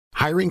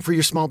Hiring for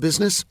your small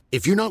business?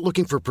 If you're not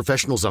looking for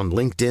professionals on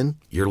LinkedIn,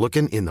 you're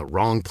looking in the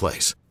wrong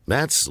place.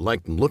 That's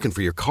like looking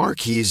for your car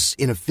keys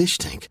in a fish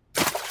tank.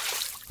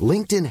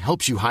 LinkedIn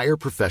helps you hire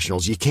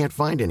professionals you can't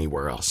find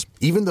anywhere else,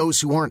 even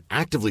those who aren't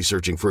actively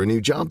searching for a new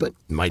job but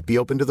might be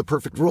open to the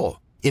perfect role.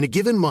 In a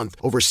given month,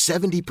 over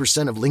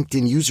 70% of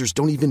LinkedIn users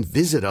don't even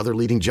visit other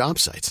leading job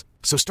sites.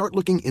 So start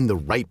looking in the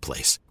right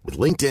place. With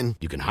LinkedIn,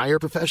 you can hire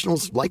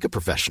professionals like a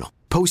professional.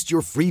 Post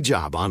your free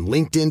job on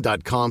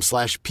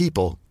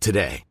linkedin.com/people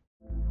today.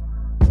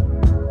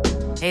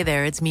 Hey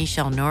there, it's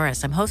Michelle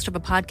Norris. I'm host of a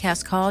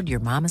podcast called Your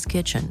Mama's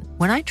Kitchen.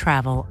 When I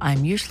travel,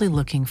 I'm usually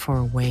looking for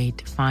a way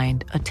to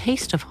find a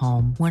taste of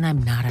home when I'm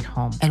not at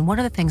home. And one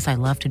of the things I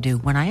love to do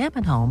when I am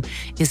at home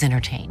is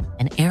entertain.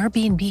 And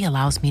Airbnb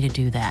allows me to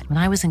do that. When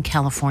I was in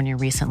California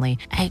recently,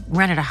 I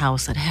rented a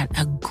house that had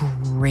a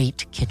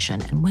great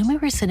kitchen. And when we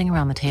were sitting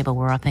around the table,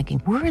 we're all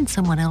thinking, we're in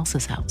someone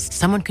else's house.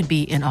 Someone could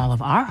be in all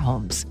of our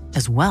homes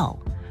as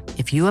well.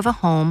 If you have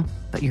a home,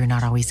 but you're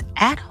not always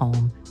at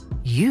home,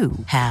 you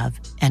have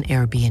an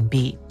Airbnb.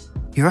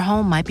 Your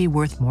home might be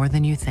worth more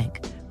than you think.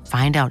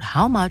 Find out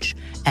how much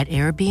at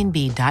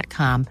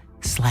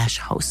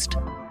airbnb.com/host.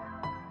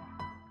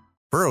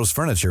 Burrow's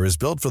furniture is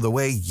built for the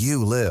way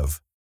you live.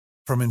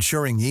 From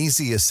ensuring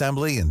easy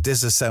assembly and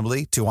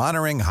disassembly to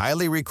honoring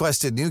highly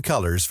requested new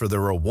colors for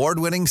their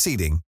award-winning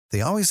seating,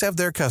 they always have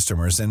their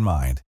customers in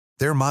mind.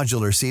 Their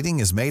modular seating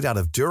is made out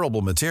of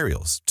durable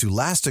materials to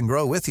last and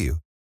grow with you.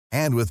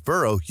 And with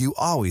Burrow, you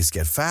always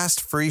get fast,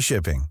 free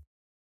shipping.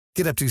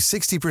 Get up to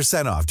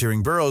 60% off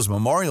during Burrow's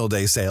Memorial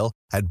Day sale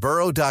at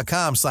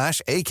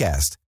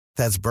burrow.com/ACAST.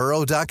 That's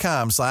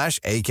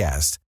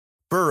burrow.com/ACAST.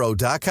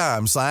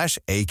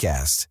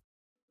 burrow.com/ACAST.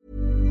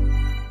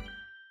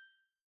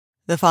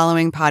 The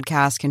following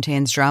podcast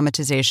contains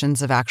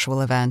dramatizations of actual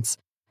events.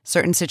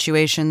 Certain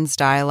situations,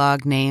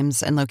 dialogue,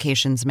 names, and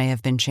locations may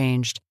have been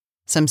changed.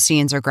 Some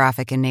scenes are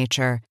graphic in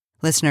nature.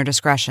 Listener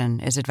discretion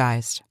is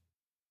advised.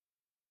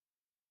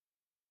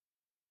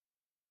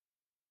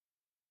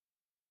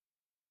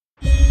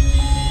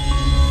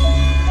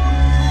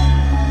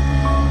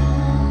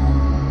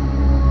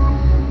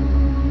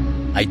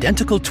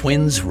 Identical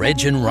twins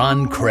Reg and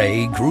Ron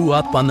Cray grew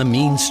up on the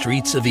mean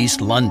streets of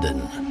East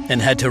London and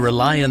had to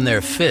rely on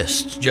their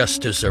fists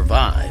just to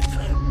survive.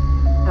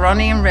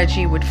 Ronnie and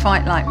Reggie would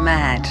fight like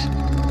mad.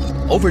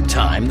 Over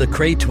time, the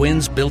Cray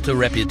twins built a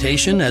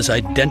reputation as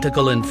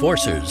identical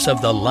enforcers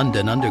of the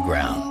London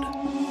Underground.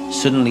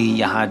 Suddenly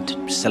you had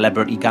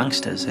celebrity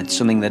gangsters. It's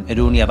something that had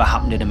only ever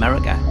happened in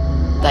America.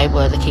 They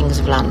were the kings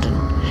of London.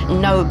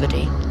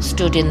 Nobody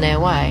stood in their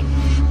way.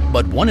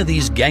 But one of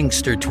these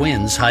gangster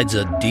twins hides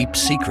a deep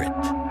secret.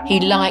 He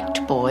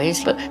liked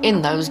boys, but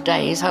in those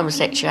days,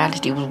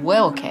 homosexuality was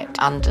well kept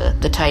under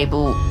the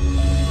table.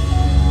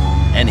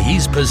 And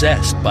he's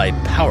possessed by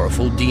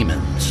powerful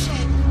demons.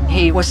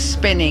 He was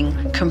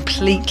spinning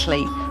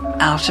completely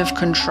out of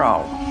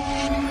control.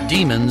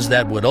 Demons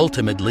that would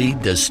ultimately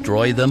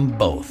destroy them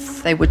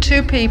both. They were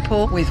two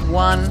people with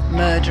one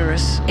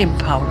murderous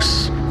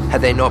impulse.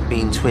 Had they not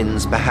been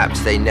twins,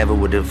 perhaps they never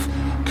would have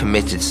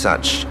committed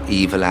such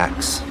evil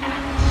acts.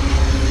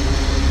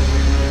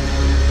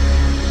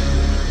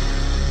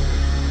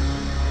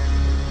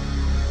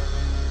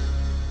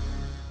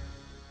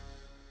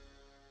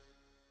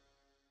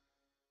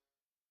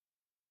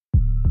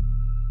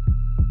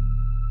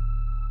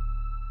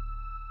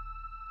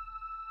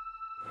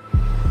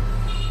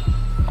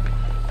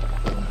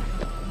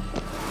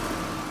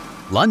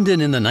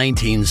 London in the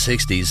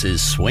 1960s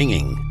is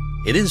swinging.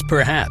 It is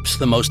perhaps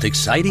the most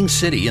exciting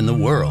city in the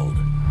world.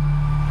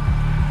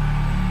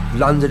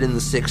 London in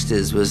the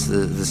 60s was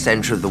the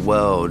centre of the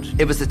world.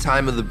 It was the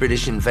time of the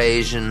British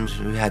invasion.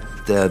 We had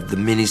the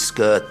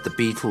miniskirt, the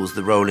Beatles,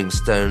 the Rolling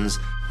Stones.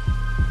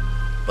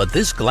 But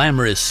this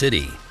glamorous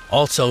city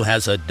also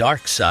has a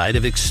dark side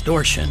of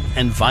extortion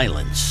and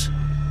violence.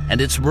 And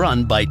it's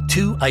run by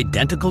two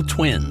identical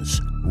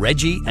twins,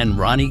 Reggie and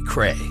Ronnie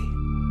Cray.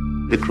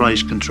 The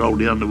Crays controlled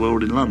the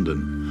underworld in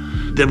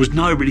London. There was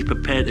nobody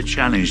prepared to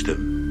challenge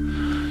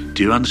them.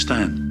 Do you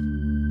understand?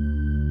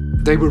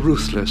 They were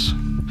ruthless.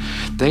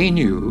 They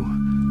knew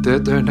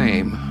that their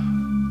name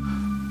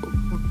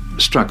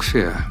struck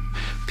fear.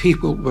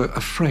 People were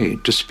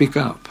afraid to speak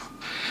up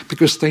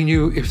because they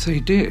knew if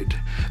they did,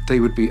 they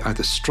would be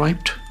either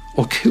striped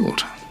or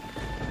killed.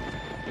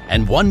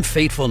 And one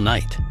fateful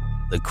night,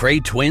 the Cray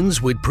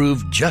twins would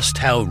prove just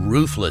how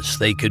ruthless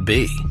they could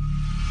be.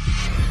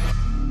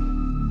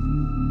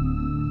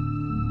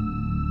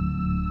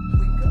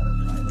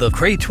 The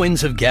Cray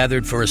twins have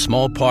gathered for a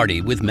small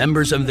party with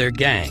members of their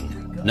gang,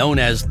 known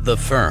as The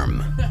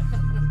Firm.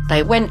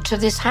 They went to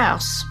this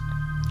house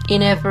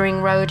in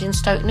Evering Road in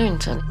Stoke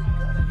Newington.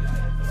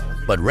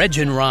 But Reg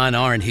and Ron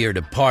aren't here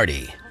to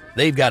party.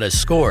 They've got a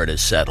score to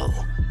settle.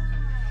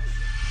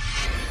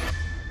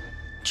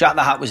 Jack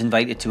the Hat was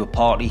invited to a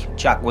party.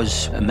 Jack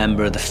was a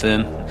member of The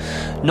Firm.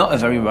 Not a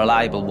very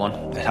reliable one,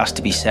 it has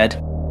to be said.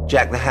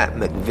 Jack the Hat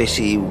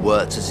McVitie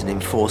worked as an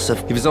enforcer.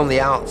 He was on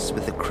the outs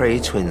with the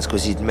Kray twins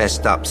because he'd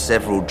messed up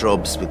several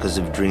jobs because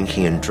of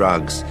drinking and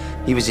drugs.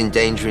 He was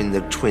endangering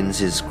the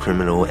twins'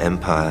 criminal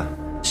empire.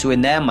 So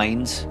in their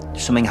minds,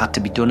 something had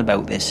to be done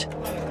about this.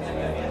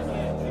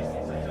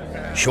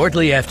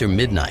 Shortly after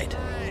midnight,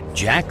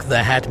 Jack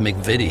the Hat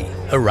McVitie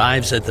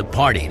arrives at the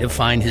party to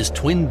find his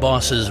twin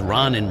bosses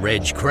Ron and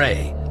Reg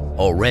Kray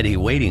already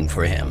waiting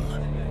for him.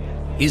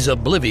 He's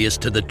oblivious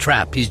to the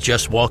trap he's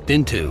just walked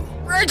into.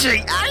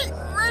 Reggie!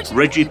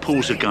 Reggie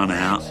pulls a gun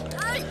out,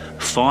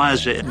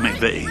 fires it at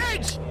McVitie.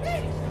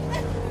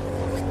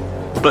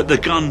 But the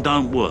gun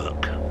don't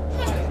work.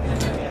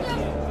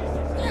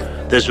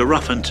 There's a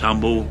rough and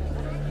tumble.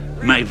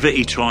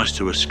 McVitie tries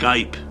to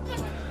escape.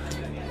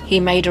 He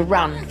made a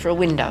run for a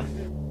window.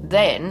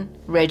 Then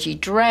Reggie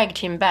dragged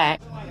him back.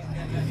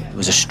 It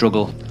was a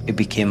struggle. It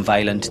became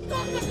violent.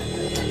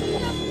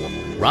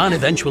 Ron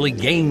eventually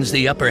gains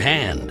the upper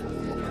hand.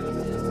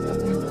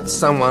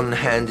 Someone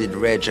handed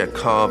Reg a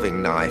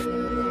carving knife.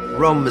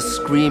 Ron was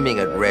screaming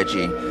at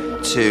Reggie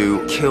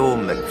to kill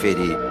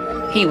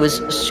McVitie. He was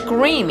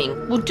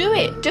screaming, well, do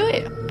it,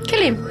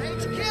 kill him.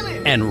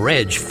 And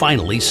Reg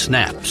finally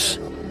snaps.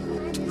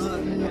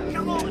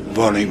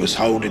 Ronnie was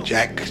holding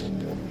Jack,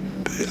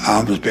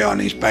 arms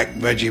behind his back.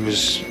 Reggie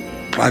was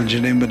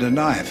plunging him with a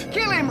knife.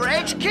 Kill him,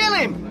 Reg, kill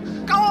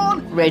him! Go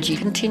on! Reggie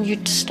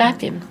continued to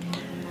stab him.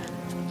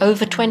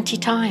 Over 20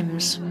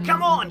 times.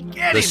 Come on,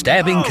 get him! The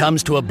stabbing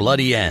comes to a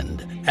bloody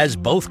end as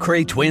both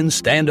Kray twins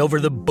stand over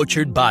the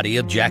butchered body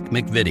of Jack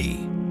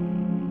McVitie.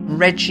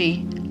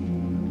 Reggie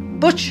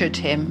butchered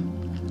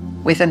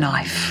him with a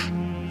knife.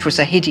 It was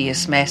a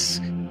hideous mess.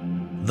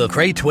 The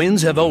Kray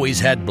twins have always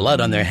had blood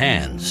on their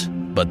hands,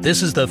 but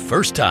this is the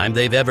first time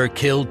they've ever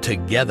killed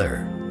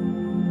together.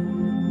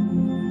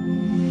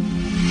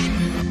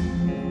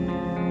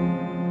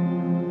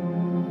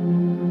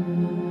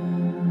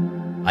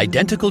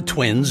 Identical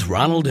twins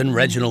Ronald and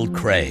Reginald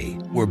Kray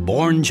were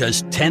born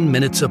just 10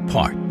 minutes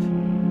apart.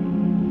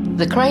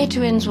 The Kray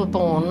twins were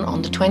born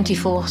on the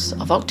 24th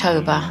of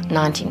October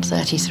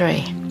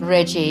 1933.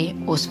 Reggie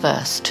was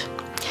first.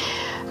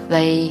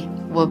 They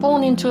were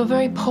born into a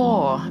very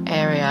poor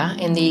area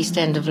in the East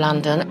End of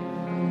London.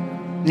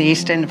 The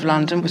East End of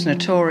London was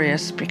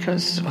notorious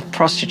because of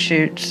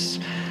prostitutes,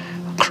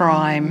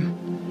 crime,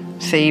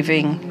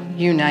 thieving,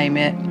 you name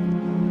it.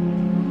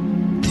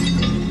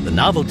 The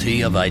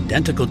novelty of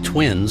identical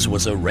twins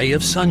was a ray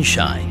of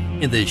sunshine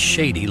in this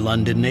shady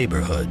London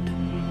neighborhood.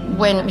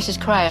 When Mrs.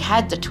 Kray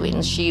had the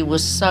twins, she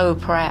was so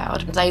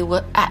proud. They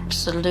were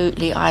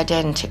absolutely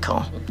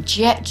identical.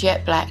 Jet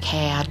black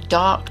hair,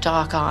 dark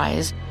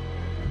eyes.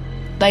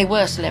 They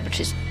were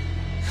celebrities.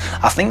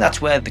 I think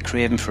that's where the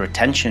craving for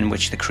attention,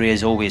 which the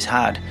Krays always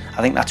had,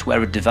 I think that's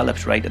where it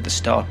developed right at the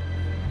start.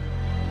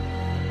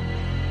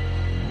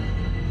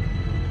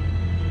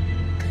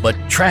 But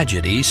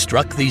tragedy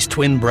struck these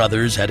twin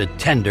brothers at a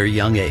tender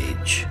young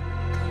age.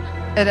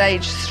 At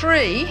age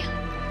 3,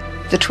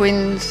 the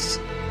twins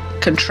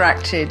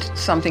contracted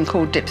something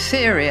called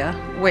diphtheria,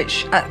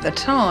 which at the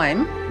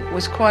time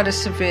was quite a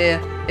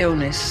severe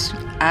illness.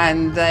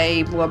 And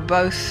they were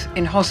both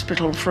in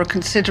hospital for a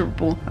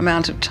considerable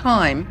amount of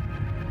time.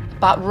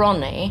 But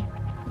Ronnie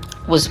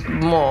was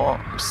more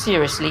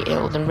seriously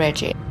ill than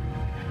Reggie.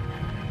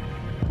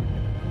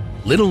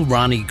 Little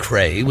Ronnie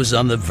Kray was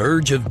on the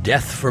verge of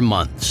death for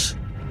months.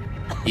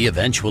 He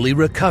eventually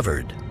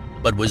recovered,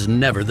 but was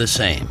never the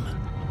same.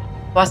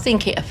 I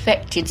think it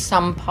affected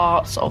some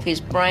parts of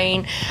his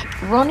brain.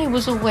 Ronnie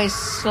was always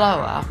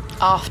slower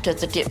after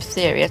the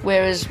diphtheria,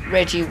 whereas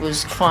Reggie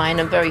was fine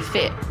and very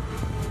fit.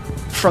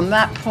 From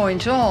that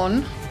point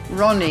on,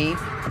 Ronnie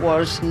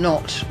was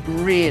not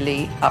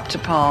really up to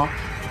par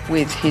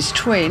with his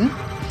twin,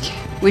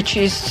 which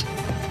is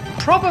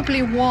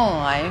probably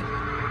why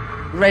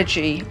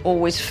Reggie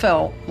always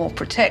felt more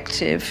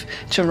protective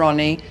to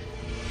Ronnie.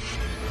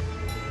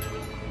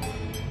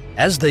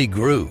 As they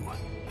grew,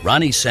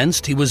 Ronnie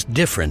sensed he was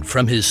different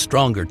from his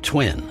stronger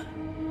twin.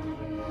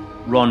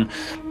 Ron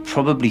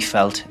probably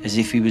felt as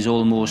if he was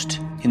almost,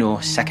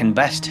 second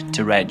best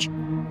to Reg.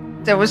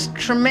 There was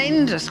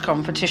tremendous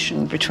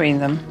competition between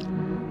them.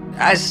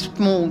 As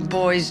small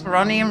boys,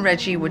 Ronnie and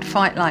Reggie would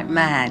fight like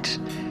mad.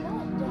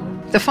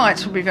 The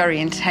fights would be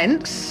very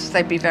intense,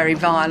 they'd be very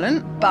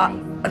violent, but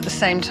at the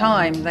same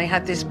time, they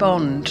had this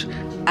bond.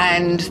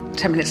 And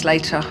 10 minutes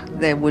later,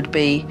 there would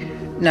be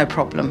no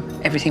problem.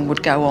 Everything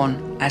would go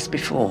on as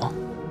before.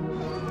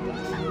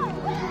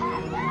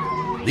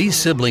 These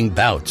sibling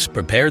bouts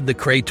prepared the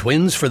Kray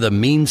twins for the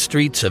mean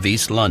streets of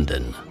East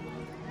London.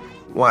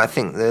 Well, I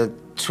think the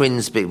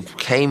twins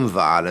became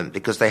violent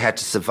because they had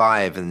to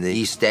survive in the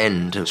East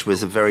End, which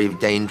was a very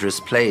dangerous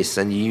place,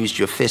 and you used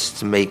your fists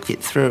to make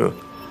it through.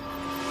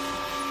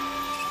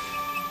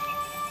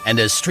 And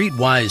as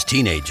streetwise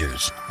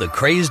teenagers, the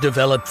Krays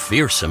developed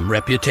fearsome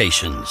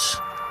reputations.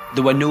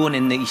 They were known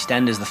in the East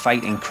End as the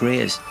fighting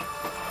Krays.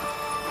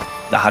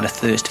 They had a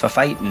thirst for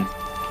fighting.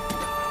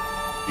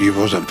 You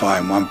wasn't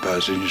fighting one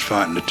person, you was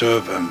fighting the two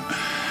of them.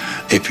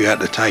 If you had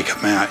to take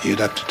them out, you'd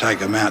have to take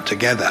them out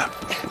together.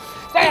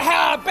 The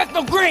of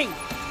Bethnal Green!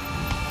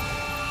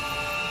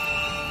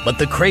 But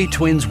the Kray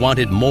twins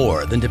wanted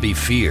more than to be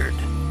feared.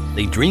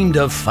 They dreamed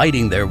of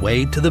fighting their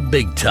way to the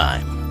big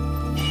time.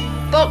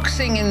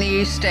 Boxing in the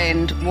East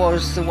End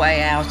was the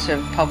way out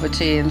of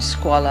poverty and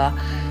squalor.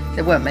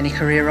 There weren't many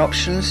career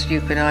options.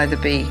 You could either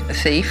be a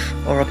thief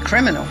or a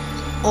criminal,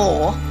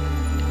 or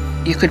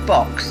you could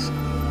box.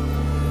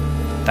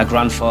 Their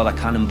grandfather,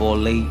 Cannonball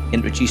Lee,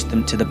 introduced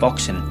them to the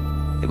boxing.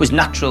 It was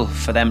natural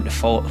for them to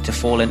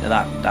fall into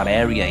that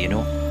area, you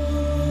know.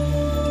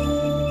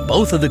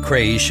 Both of the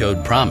Krays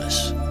showed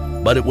promise,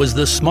 but it was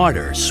the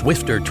smarter,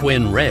 swifter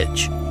twin Reg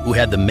who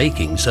had the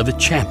makings of a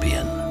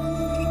champion.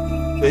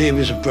 He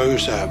was a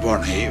bruiser,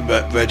 wasn't he?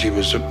 But Reggie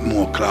was a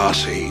more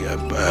classy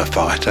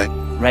fighter.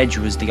 Reg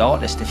was the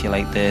artist, if you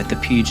like, the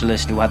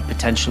pugilist who had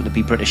potential to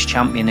be British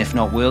champion, if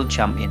not world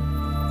champion.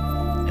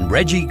 And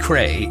Reggie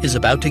Kray is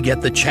about to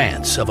get the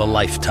chance of a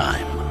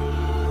lifetime.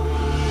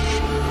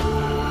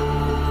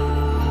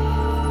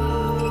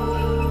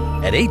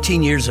 At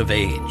 18 years of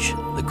age,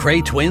 the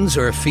Kray twins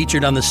are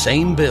featured on the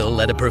same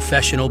bill at a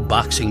professional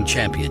boxing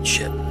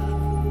championship.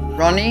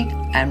 Ronnie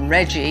and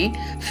Reggie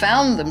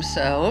found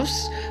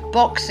themselves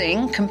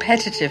boxing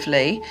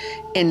competitively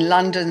in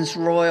London's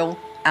Royal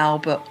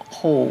Albert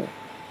Hall.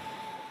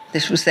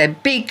 This was their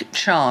big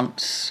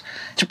chance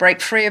to break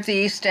free of the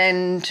East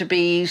End, to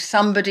be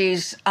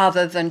somebody's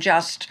other than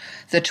just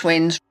the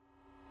twins.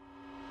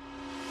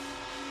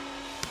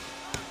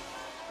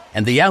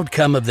 And the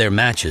outcome of their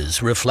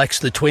matches reflects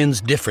the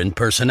twins' different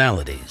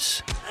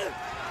personalities.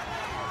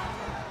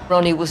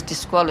 Ronnie was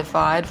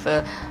disqualified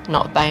for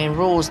not obeying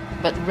rules,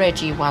 but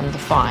Reggie won the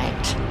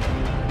fight.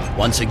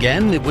 Once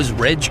again, it was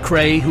Reg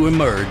Kray who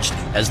emerged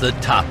as the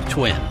top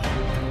twin.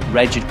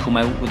 Reg had come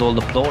out with all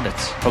the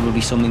plaudits, probably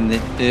something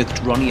that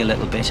irked Ronnie a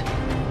little bit.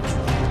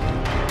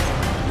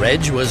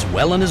 Reg was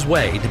well on his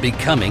way to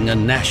becoming a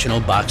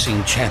national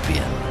boxing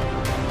champion.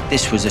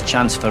 This was a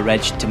chance for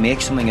Reg to make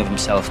something of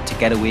himself, to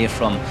get away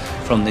from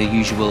the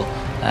usual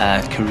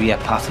career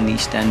path in the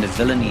East End of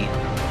villainy.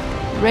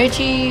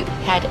 Reggie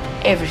had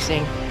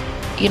everything.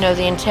 You know,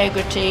 the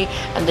integrity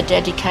and the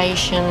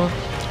dedication,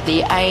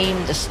 the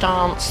aim, the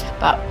stance,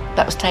 but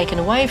that was taken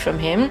away from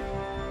him.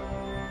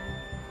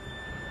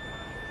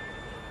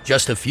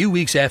 Just a few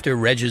weeks after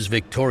Reg's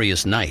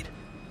victorious night,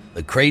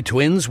 the Kray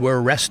twins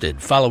were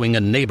arrested following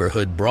a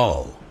neighborhood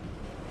brawl.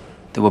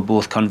 They were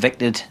both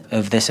convicted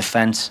of this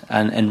offence,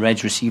 and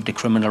Reg received a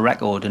criminal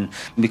record, and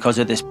because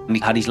of this, he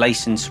had his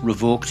licence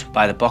revoked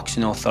by the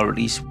boxing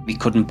authorities. He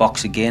couldn't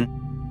box again.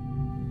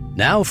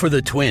 Now for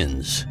the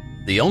twins,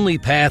 the only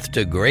path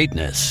to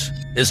greatness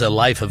is a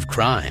life of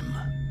crime.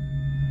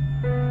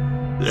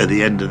 At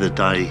the end of the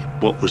day,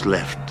 what was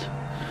left?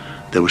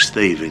 There was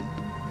thieving,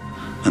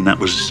 and that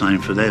was the same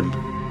for them.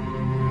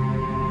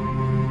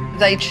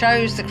 They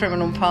chose the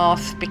criminal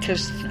path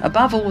because,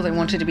 above all, they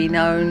wanted to be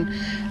known,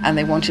 and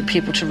they wanted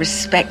people to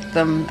respect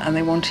them, and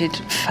they wanted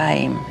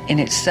fame in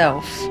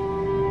itself.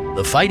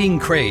 The Fighting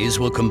Krays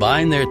will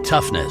combine their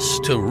toughness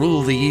to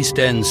rule the East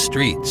End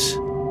streets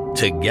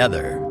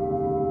together.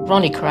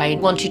 Ronnie Kray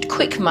wanted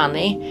quick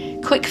money,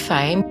 quick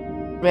fame.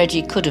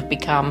 Reggie could have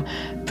become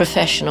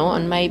professional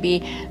and maybe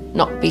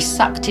not be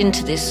sucked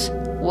into this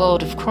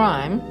world of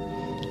crime,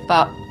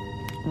 but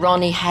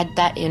Ronnie had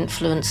that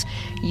influence.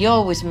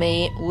 You're with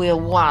me, we're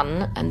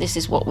one, and this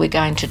is what we're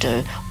going to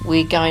do.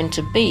 We're going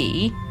to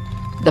be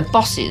the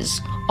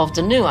bosses of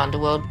the new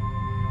underworld.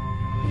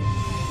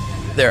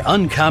 Their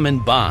uncommon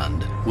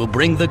bond will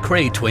bring the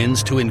Kray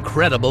twins to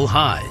incredible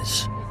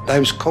highs. They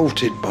was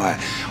courted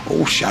by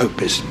all show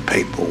business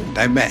people.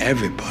 They met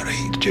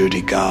everybody,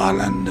 Judy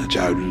Garland,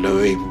 Joe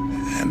Louis,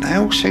 and they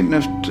all seemed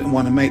to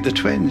want to meet the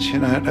twins, you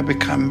know. They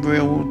become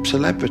real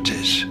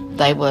celebrities.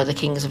 They were the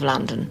kings of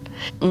London.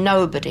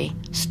 Nobody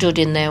stood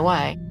in their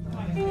way.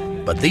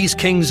 But these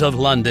kings of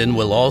London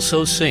will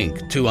also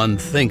sink to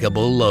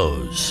unthinkable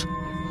lows.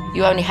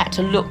 You only had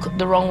to look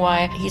the wrong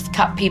way. He's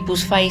cut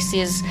people's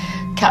faces,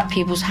 cut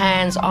people's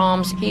hands,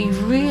 arms. He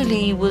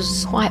really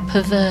was quite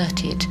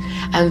perverted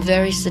and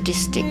very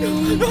sadistic.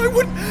 I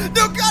wouldn't.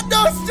 No, God,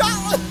 no,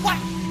 stop!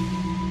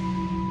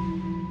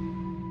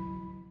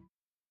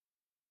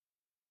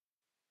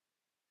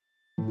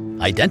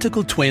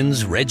 Identical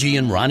twins Reggie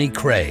and Ronnie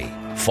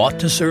Kray fought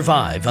to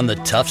survive on the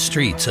tough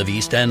streets of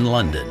East End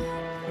London.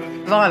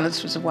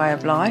 Violence was a way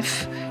of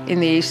life in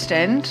the East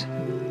End,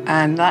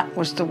 and that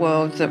was the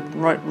world that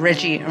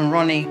Reggie and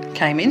Ronnie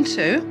came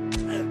into.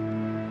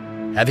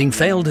 Having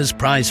failed as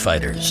prize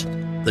fighters,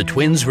 the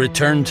twins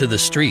returned to the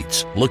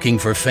streets looking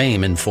for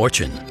fame and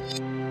fortune.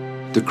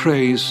 The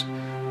Krays,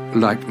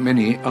 like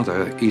many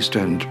other East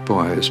End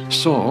boys,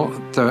 saw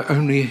their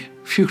only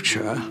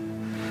future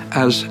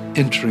as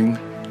entering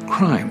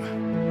crime.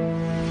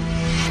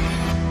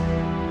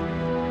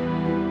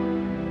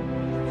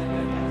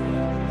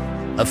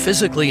 A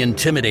physically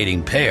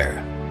intimidating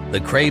pair, the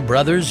Kray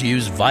brothers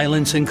used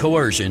violence and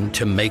coercion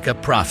to make a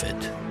profit.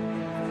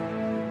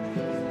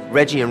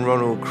 Reggie and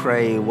Ronald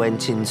Kray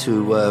went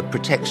into a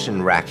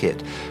protection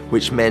racket,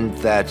 which meant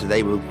that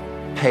they were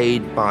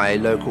paid by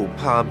local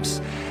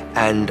pubs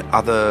and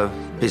other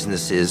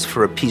businesses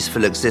for a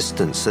peaceful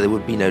existence so there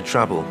would be no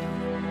trouble.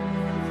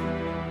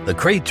 The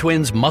Kray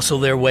twins muscle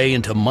their way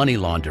into money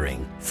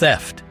laundering,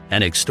 theft,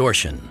 and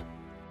extortion.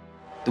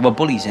 They were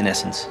bullies, in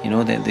essence. You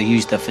know, they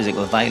used their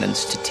physical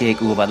violence to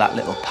take over that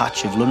little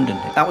patch of London.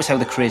 That was how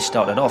the Krays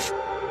started off.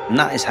 And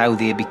that is how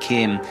they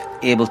became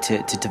able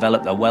to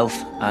develop their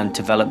wealth and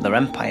develop their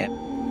empire.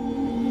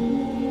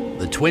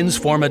 The twins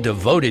form a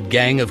devoted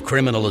gang of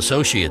criminal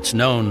associates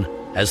known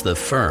as the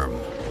Firm.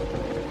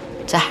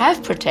 To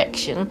have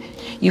protection,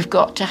 you've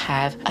got to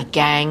have a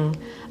gang,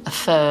 a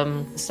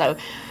firm. So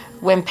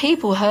when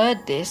people heard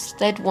this,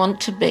 they'd want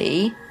to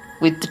be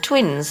with the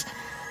twins.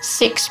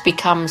 6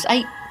 becomes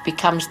 8,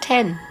 becomes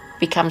 10,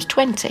 becomes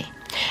 20.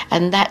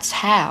 And that's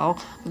how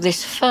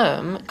this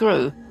firm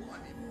grew.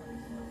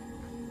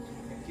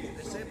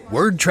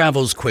 Word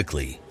travels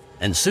quickly,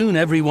 and soon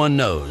everyone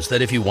knows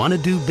that if you want to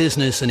do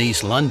business in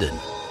East London,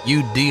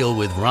 you deal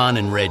with Ron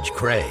and Reg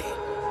Kray.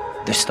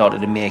 They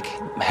started to make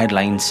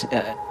headlines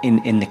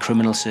in the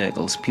criminal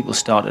circles. People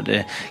started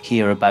to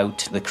hear about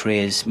the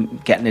Krays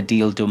getting a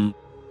deal done.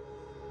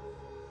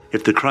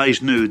 If the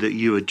Krays knew that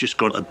you had just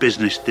got a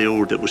business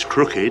deal that was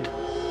crooked,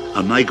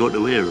 and they got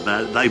to hear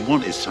about it, they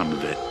wanted some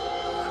of it.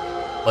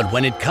 But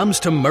when it comes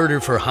to murder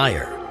for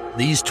hire,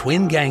 these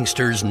twin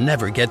gangsters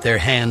never get their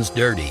hands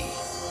dirty.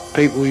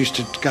 People used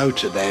to go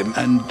to them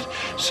and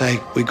say,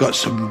 we got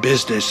some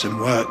business and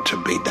work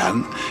to be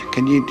done.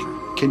 Can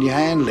you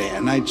handle it?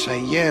 And they'd say,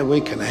 yeah, we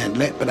can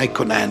handle it, but they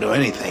couldn't handle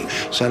anything.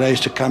 So they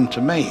used to come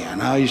to me,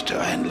 and I used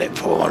to handle it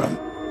for them.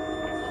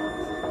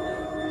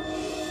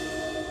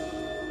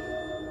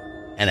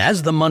 And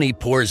as the money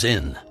pours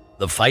in,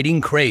 the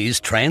fighting Krays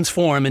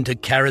transform into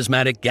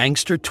charismatic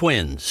gangster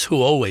twins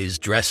who always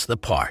dress the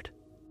part.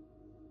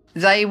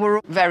 They were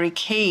very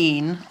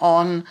keen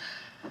on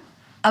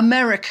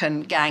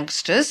American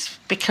gangsters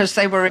because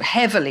they were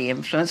heavily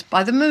influenced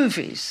by the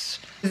movies.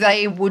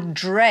 They would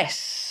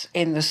dress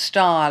in the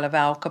style of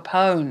Al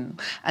Capone,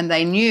 and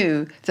they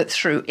knew that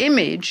through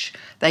image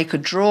they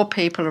could draw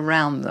people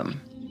around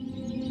them.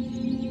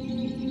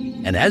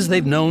 And as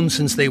they've known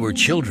since they were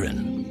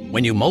children,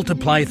 when you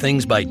multiply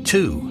things by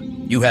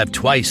 2, you have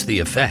twice the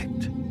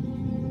effect.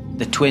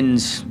 The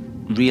twins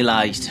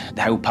realised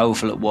how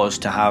powerful it was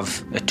to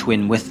have a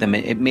twin with them.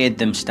 It made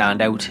them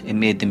stand out, it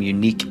made them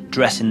unique,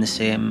 dressing the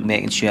same,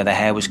 making sure their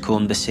hair was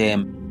combed the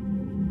same.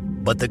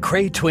 But the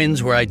Kray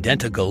twins were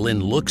identical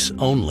in looks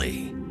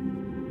only.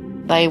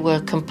 They were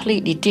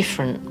completely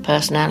different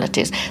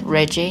personalities.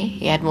 Reggie,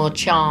 he had more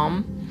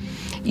charm.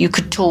 You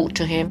could talk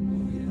to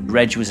him.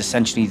 Reg was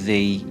essentially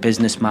the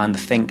businessman, the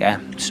thinker,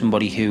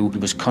 somebody who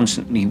was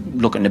constantly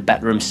looking to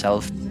better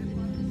himself.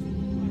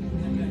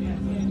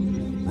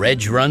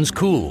 Reg runs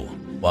cool,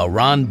 while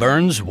Ron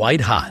burns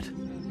white hot.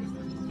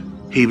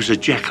 He was a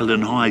Jekyll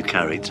and Hyde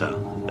character.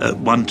 At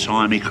one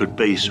time he could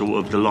be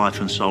sort of the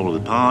life and soul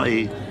of the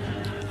party,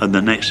 and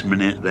the next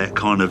minute that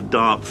kind of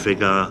dark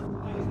figure.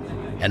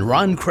 And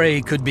Ron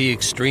Kray could be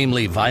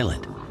extremely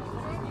violent.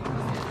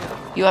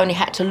 You only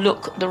had to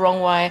look the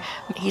wrong way.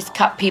 He's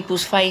cut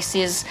people's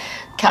faces,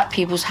 cut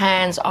people's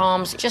hands,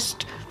 arms,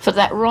 just for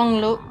that wrong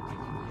look.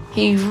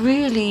 He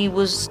really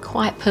was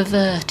quite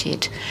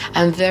perverted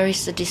and very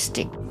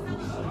sadistic.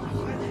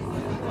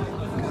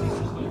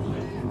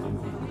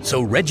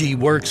 So Reggie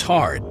works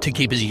hard to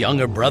keep his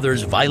younger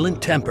brother's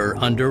violent temper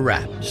under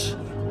wraps.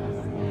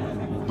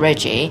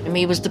 Reggie,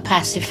 he was the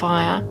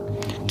pacifier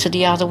to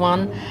the other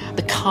one,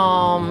 the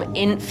calm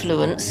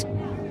influence.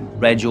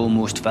 Reg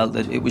almost felt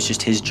that it was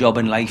just his job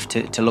in life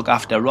to look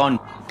after Ron.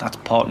 That's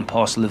part and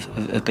parcel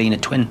of being a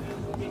twin.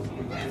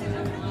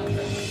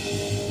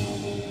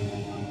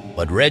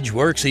 But Reg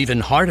works even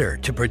harder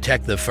to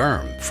protect the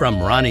firm from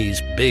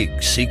Ronnie's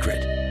big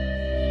secret.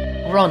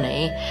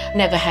 Ronnie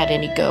never had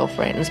any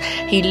girlfriends.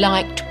 He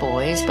liked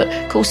boys, but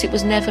of course it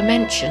was never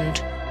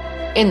mentioned.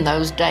 In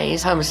those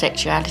days,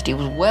 homosexuality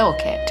was well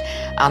kept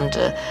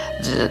under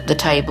the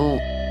table.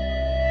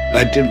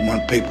 They didn't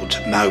want people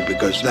to know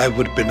because they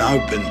would have been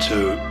open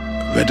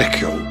to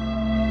ridicule.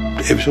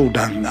 It was all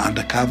done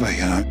undercover,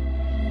 you know.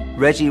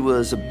 Reggie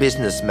was a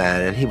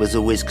businessman, and he was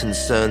always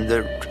concerned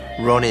that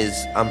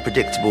Ronnie's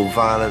unpredictable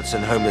violence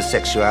and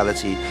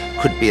homosexuality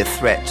could be a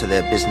threat to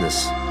their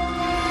business.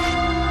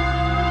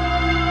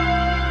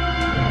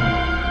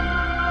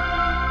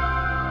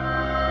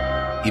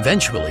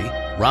 Eventually,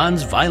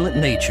 Ron's violent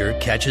nature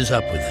catches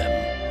up with him.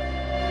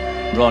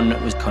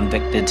 Ron was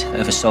convicted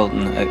of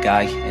assaulting a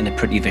guy in a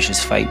pretty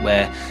vicious fight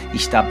where he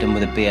stabbed him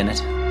with a bayonet,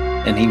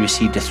 and he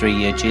received a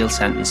 3-year jail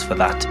sentence for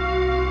that.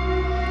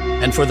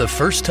 And for the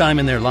first time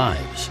in their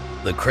lives,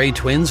 the Kray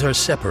twins are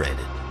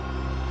separated.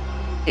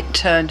 It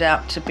turned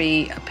out to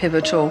be a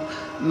pivotal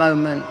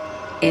moment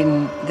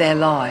in their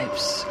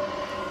lives.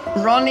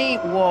 Ronnie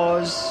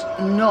was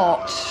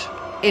not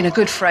in a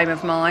good frame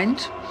of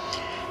mind.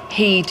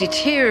 He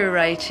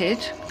deteriorated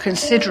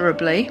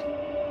considerably.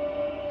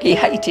 He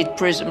hated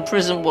prison.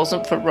 Prison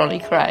wasn't for Ronnie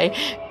Kray.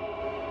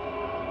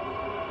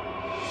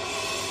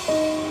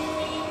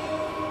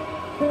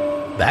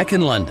 Back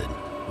in London,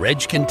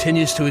 Reg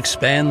continues to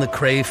expand the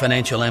Kray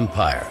financial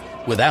empire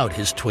without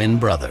his twin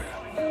brother.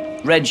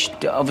 Reg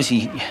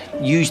obviously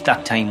used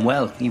that time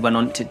well. He went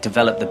on to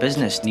develop the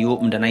business. He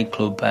opened a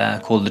nightclub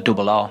called the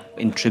Double R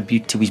in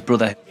tribute to his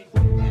brother.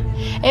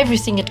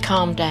 Everything had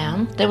calmed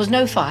down. There was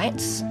no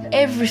fights.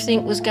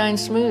 Everything was going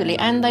smoothly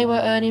and they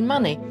were earning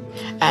money.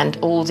 And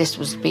all this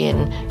was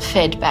being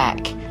fed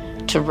back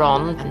to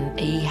Ron and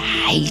he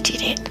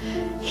hated it.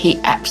 He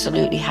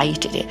absolutely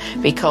hated it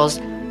because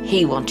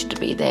he wanted to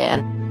be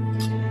there.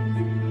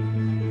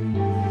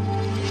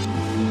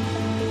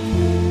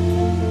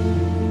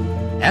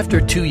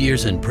 After 2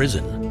 years in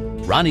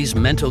prison, Ronnie's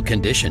mental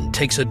condition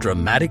takes a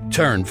dramatic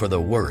turn for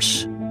the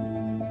worse.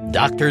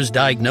 Doctors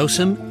diagnose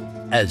him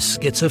as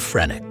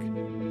schizophrenic.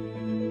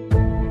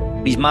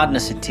 His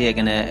madness had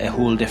taken a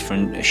whole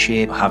different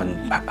shape, having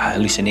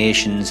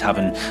hallucinations,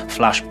 having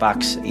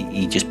flashbacks.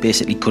 He just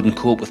basically couldn't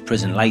cope with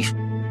prison life.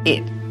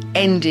 It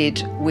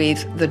ended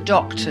with the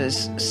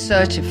doctors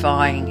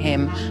certifying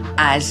him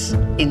as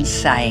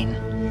insane.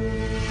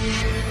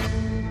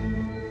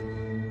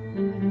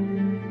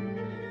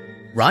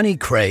 Ronnie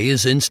Kray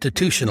is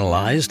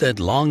institutionalized at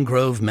Long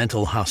Grove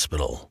Mental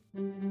Hospital.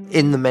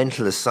 In the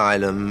mental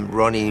asylum,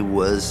 Ronnie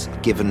was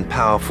given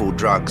powerful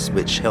drugs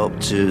which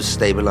helped to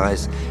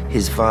stabilize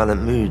his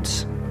violent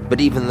moods.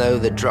 But even though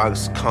the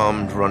drugs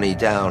calmed Ronnie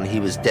down, he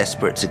was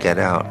desperate to get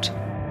out.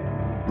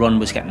 Ron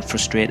was getting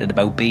frustrated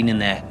about being in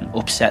there and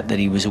upset that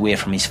he was away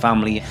from his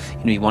family.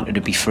 He wanted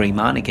to be free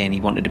man again. He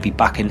wanted to be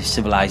back in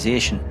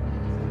civilization.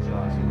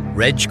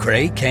 Reg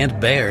Kray can't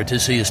bear to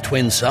see his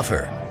twin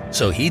suffer,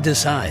 so he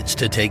decides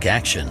to take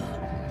action.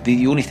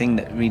 The only thing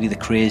that really the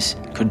Krays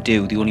could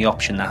do, the only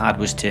option they had,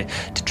 was to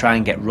try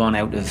and get Ron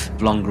out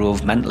of Long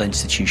Grove Mental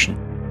Institution.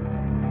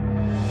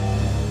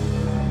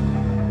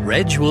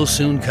 Reg will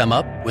soon come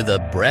up with a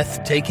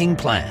breathtaking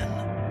plan.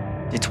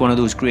 It's one of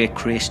those great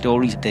Kray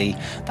stories. They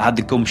had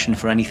the gumption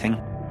for anything.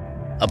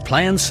 A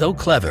plan so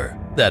clever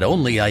that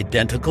only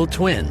identical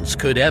twins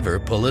could ever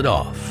pull it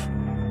off.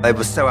 It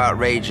was so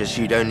outrageous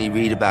you'd only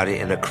read about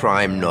it in a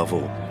crime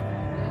novel.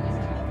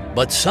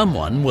 But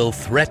someone will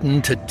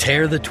threaten to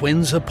tear the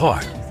twins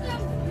apart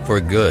for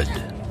good.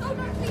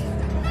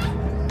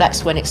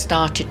 That's when it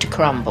started to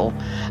crumble.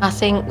 I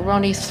think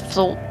Ronnie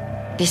thought,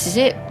 this is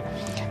it.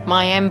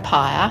 My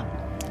empire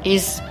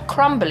is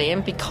crumbling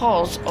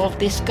because of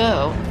this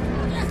girl.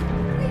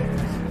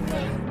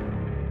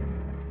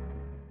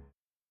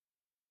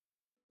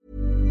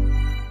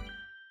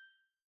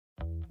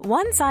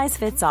 One size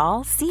fits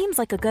all seems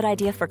like a good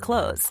idea for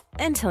clothes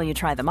until you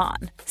try them on.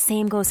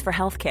 Same goes for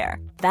healthcare.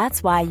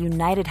 That's why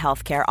United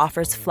Healthcare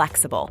offers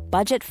flexible,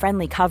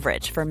 budget-friendly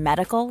coverage for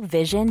medical,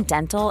 vision,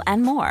 dental,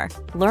 and more.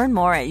 Learn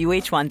more at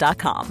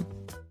UH1.com.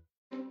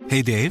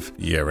 Hey, Dave.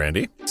 Yeah,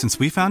 Randy. Since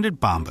we founded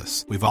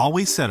Bombas, we've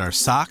always said our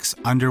socks,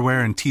 underwear,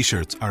 and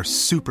T-shirts are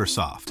super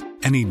soft.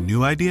 Any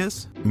new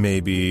ideas?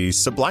 Maybe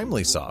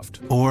sublimely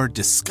soft. Or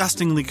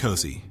disgustingly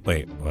cozy.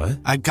 Wait, what?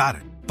 I got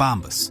it.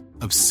 Bombas.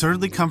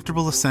 Absurdly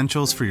comfortable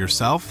essentials for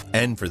yourself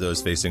and for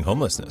those facing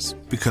homelessness.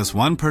 Because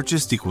one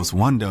purchased equals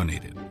one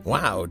donated.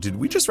 Wow, did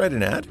we just write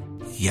an ad?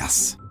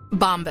 Yes.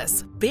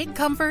 Bombas. Big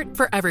comfort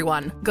for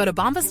everyone. Go to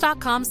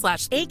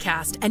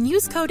bombas.com/ACAST and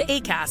use code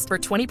ACAST for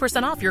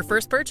 20% off your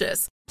first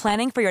purchase.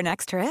 Planning for your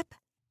next trip?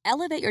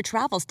 Elevate your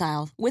travel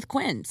style with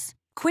Quince.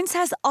 Quince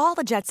has all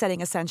the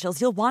jet-setting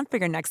essentials you'll want for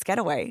your next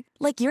getaway,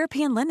 like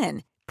European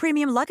linen,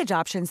 premium luggage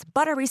options,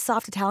 buttery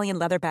soft Italian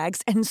leather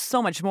bags, and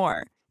so much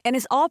more. And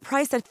is all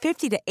priced at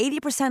 50 to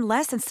 80%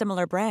 less than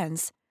similar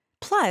brands.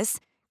 Plus,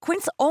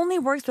 Quince only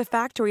works with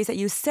factories that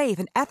use safe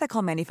and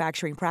ethical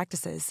manufacturing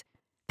practices.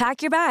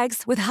 Pack your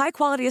bags with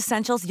high-quality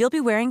essentials you'll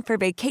be wearing for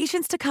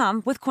vacations to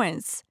come with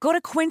Quince. Go to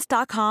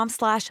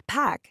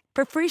quince.com/pack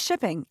for free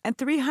shipping and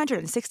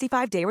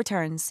 365-day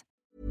returns.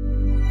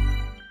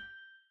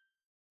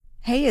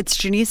 Hey, it's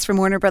Janice from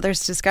Warner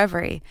Brothers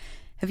Discovery.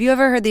 Have you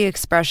ever heard the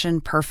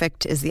expression,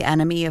 perfect is the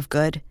enemy of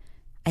good?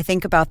 I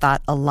think about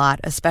that a lot,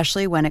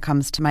 especially when it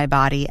comes to my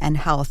body and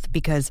health,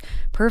 because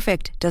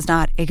perfect does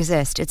not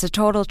exist. It's a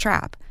total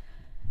trap.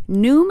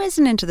 Noom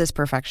isn't into this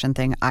perfection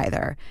thing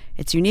either.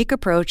 Its unique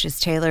approach is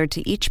tailored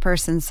to each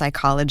person's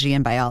psychology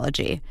and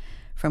biology.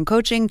 From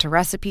coaching to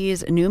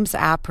recipes, Noom's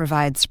app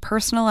provides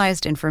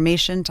personalized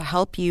information to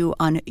help you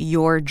on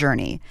your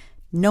journey,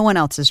 no one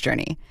else's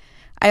journey.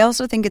 I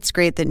also think it's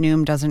great that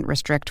Noom doesn't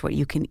restrict what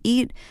you can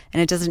eat,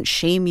 and it doesn't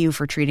shame you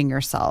for treating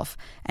yourself.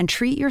 And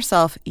treat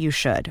yourself you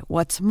should.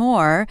 What's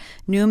more,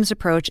 Noom's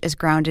approach is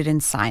grounded in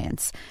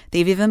science.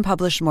 They've even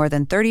published more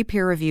than 30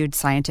 peer-reviewed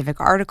scientific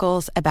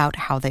articles about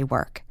how they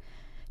work.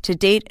 To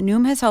date,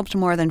 Noom has helped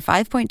more than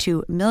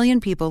 5.2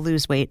 million people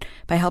lose weight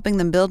by helping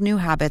them build new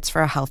habits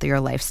for a healthier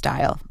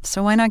lifestyle.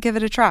 So why not give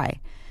it a try?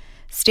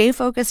 Stay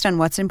focused on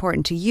what's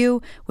important to you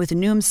with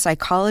Noom's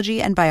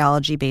psychology and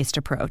biology-based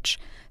approach.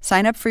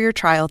 Sign up for your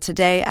trial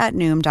today at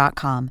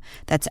Noom.com.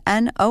 That's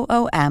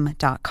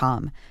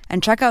Noom.com.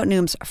 And check out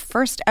Noom's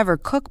first ever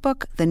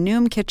cookbook, The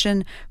Noom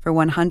Kitchen, for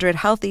 100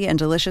 healthy and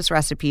delicious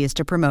recipes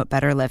to promote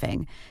better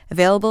living.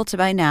 Available to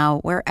buy now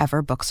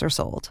wherever books are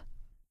sold.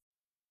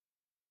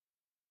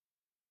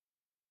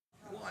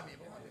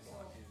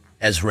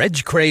 As Reg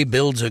Kray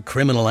builds a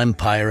criminal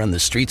empire on the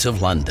streets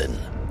of London,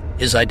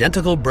 his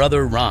identical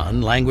brother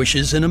Ron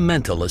languishes in a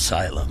mental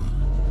asylum.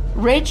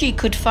 Reggie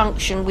could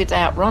function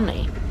without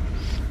Ronnie,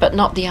 but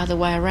not the other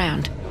way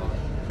around.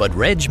 But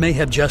Reg may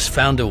have just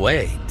found a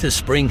way to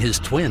spring his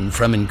twin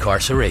from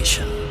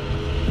incarceration.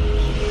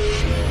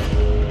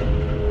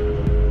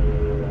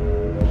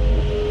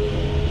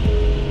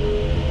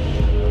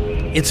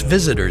 It's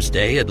Visitors'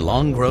 Day at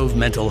Longgrove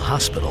Mental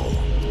Hospital.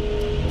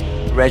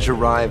 Reg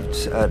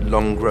arrived at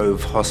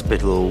Longgrove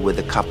Hospital with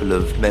a couple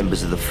of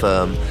members of the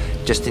firm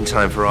just in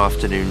time for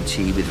afternoon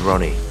tea with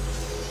Ronnie.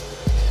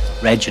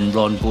 Reg and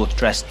Ron both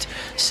dressed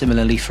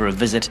similarly for a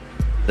visit.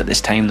 At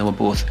this time, they were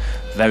both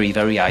very,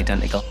 very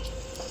identical.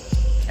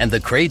 And the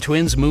Kray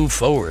twins move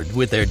forward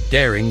with their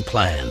daring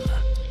plan.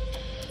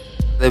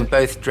 They're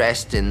both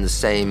dressed in the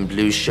same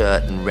blue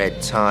shirt and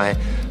red tie,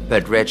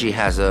 but Reggie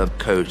has a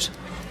coat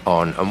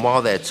on. And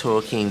while they're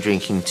talking,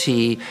 drinking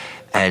tea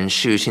and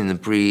shooting the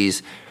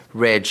breeze,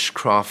 Reg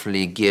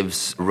craftily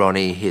gives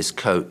Ronnie his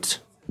coat.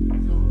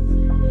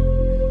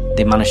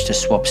 They managed to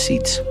swap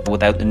seats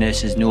without the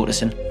nurses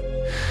noticing.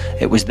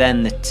 It was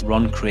then that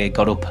Ron Kray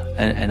got up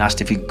and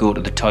asked if he could go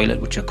to the toilet,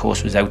 which of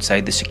course was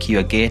outside the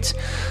secure gates.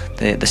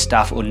 The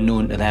staff,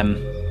 unknown to them,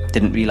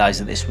 didn't realise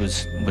that this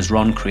was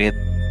Ron Kray.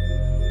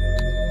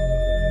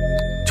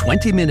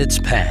 20 minutes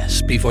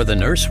pass before the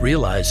nurse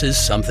realises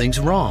something's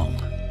wrong.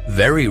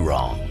 Very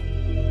wrong.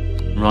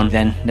 Ron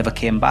then never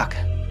came back.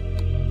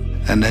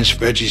 And there's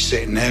Reggie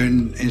sitting there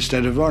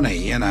instead of Ronnie,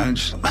 you know.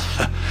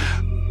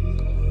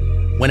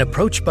 When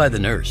approached by the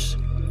nurse,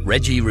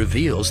 Reggie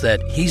reveals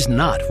that he's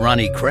not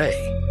Ronnie Kray.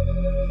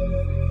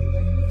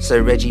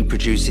 So Reggie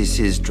produces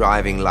his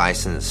driving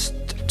license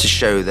to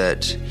show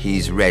that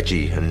he's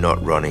Reggie and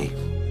not Ronnie.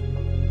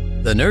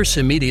 The nurse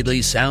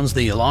immediately sounds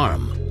the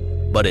alarm,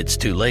 but it's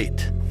too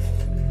late.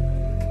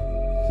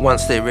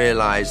 Once they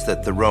realized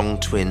that the wrong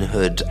twin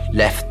had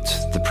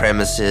left the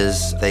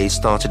premises, they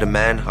started a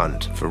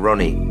manhunt for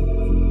Ronnie.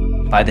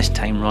 By this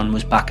time, Ron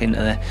was back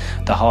into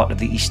the heart of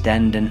the East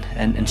End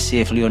and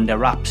safely under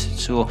wraps.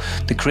 So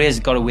the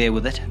Krays got away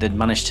with it. They'd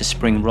managed to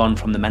spring Ron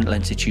from the mental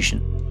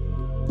institution.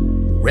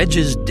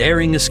 Reg's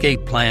daring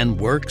escape plan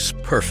works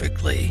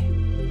perfectly.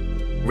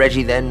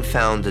 Reggie then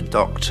found a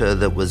doctor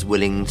that was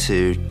willing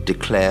to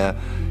declare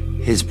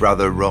his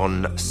brother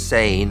Ron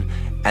sane,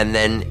 and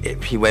then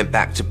he went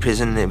back to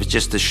prison. It was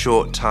just a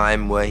short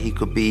time where he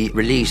could be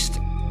released.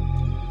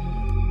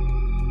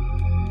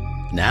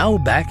 Now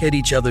back at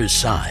each other's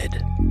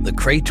side, the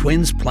Kray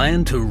twins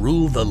plan to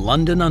rule the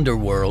London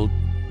underworld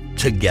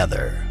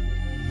together.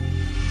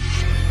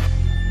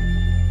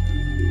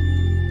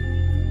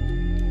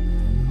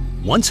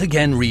 Once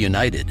again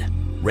reunited,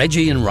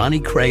 Reggie and Ronnie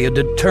Kray are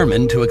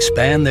determined to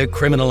expand their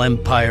criminal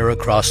empire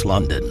across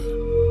London.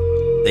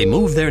 They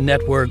move their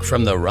network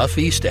from the rough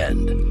East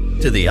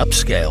End to the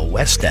upscale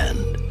West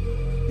End.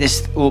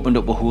 This opened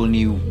up a whole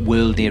new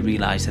world. They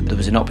realised that there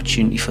was an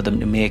opportunity for them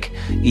to make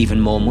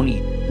even more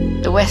money.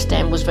 The West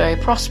End was very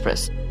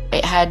prosperous.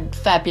 It had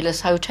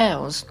fabulous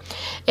hotels.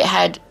 It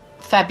had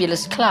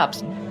fabulous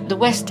clubs. The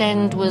West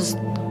End was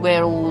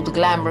where all the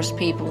glamorous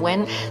people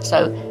went.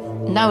 So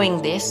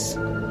knowing this,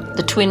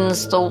 the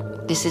twins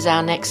thought, this is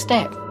our next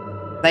step.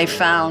 They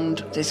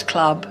found this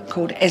club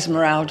called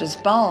Esmeralda's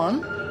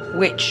Barn,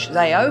 which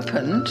they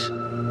opened.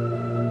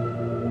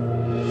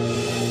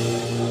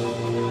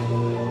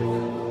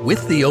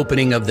 With the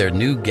opening of their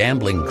new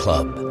gambling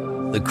club,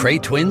 the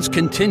Kray twins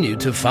continue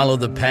to follow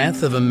the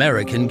path of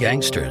American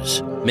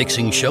gangsters,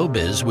 mixing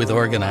showbiz with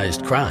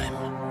organized crime.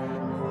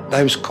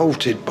 They was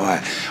courted by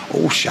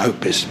all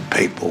showbiz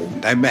people.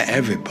 They met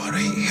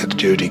everybody.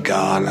 Judy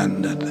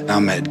Garland, and I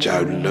met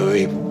Joe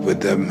Louis with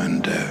them,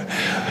 and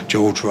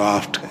George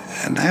Raft.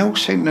 And they all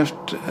seem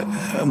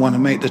to want to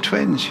meet the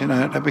twins, you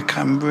know. They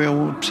become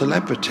real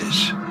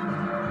celebrities.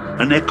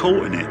 And they're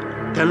caught in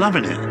it. They're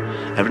loving it.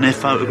 Having their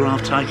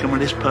photograph taken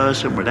with this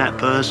person, with that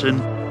person.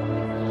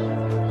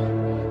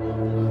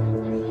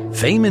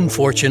 Fame and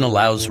fortune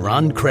allows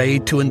Ron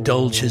Kray to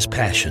indulge his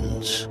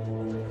passions.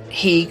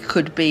 He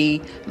could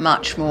be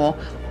much more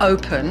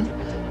open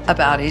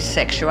about his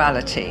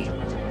sexuality.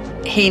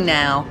 He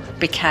now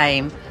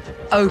became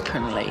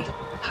openly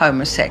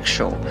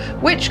homosexual,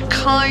 which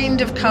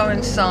kind of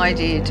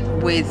coincided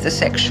with the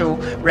sexual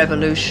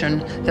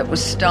revolution that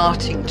was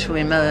starting to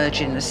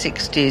emerge in the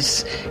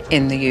 60s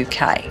in the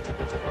UK.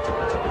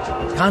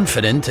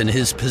 Confident in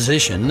his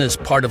position as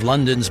part of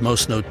London's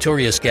most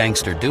notorious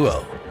gangster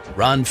duo,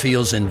 Ron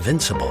feels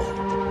invincible.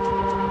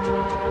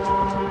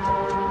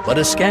 But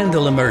a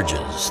scandal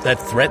emerges that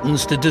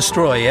threatens to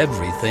destroy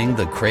everything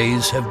the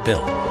Krays have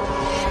built.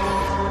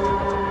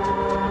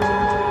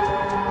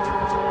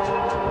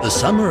 The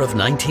summer of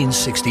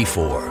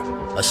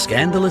 1964, a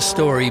scandalous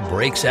story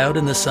breaks out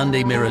in the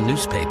Sunday Mirror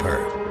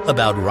newspaper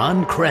about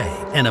Ron Kray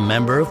and a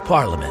member of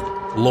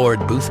Parliament,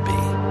 Lord Boothby.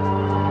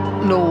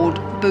 Lord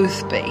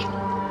Boothby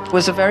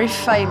was a very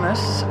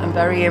famous and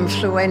very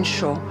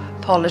influential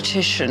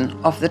politician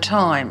of the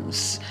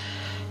times.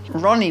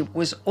 Ronnie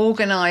was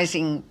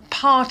organising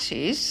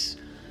parties.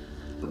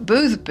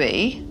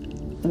 Boothby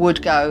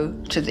would go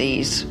to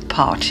these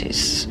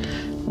parties,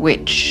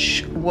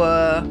 which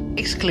were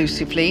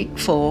exclusively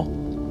for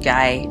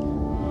gay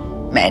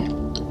men.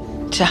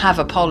 To have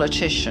a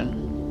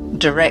politician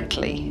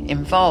directly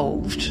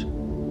involved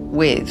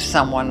with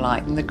someone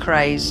like the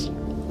Krays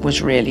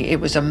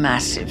it was a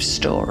massive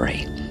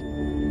story.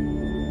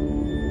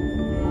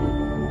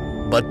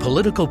 But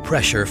political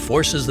pressure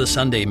forces the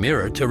Sunday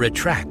Mirror to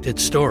retract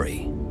its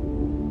story.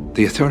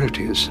 The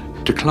authorities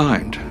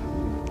declined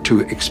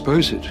to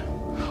expose it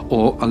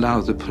or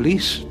allow the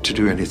police to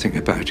do anything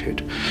about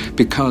it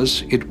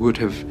because it would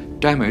have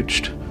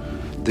damaged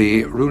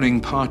the ruling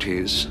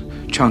party's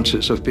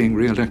chances of being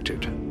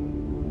re-elected.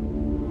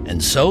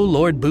 And so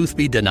Lord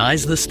Boothby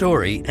denies the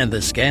story and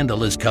the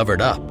scandal is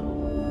covered up.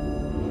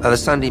 The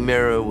Sunday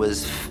Mirror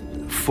was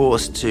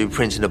forced to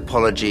print an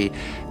apology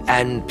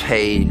and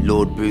pay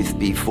Lord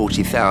Boothby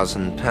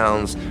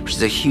 £40,000, which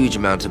is a huge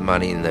amount of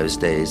money in those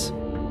days.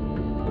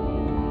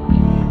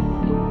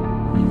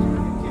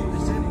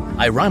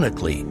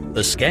 Ironically,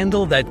 the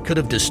scandal that could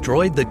have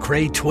destroyed the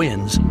Kray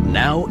twins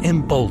now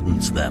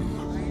emboldens them.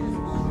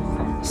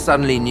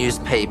 Suddenly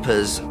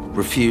newspapers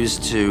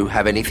refused to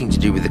have anything to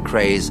do with the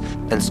Krays,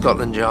 and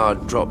Scotland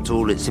Yard dropped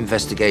all its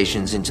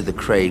investigations into the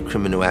Kray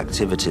criminal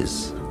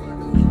activities.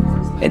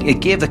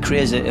 It gave the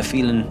Krays a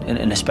feeling,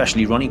 and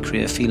especially Ronnie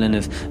Kray, a feeling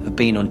of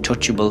being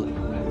untouchable.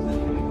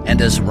 And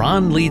as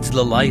Ron leads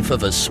the life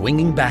of a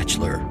swinging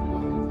bachelor,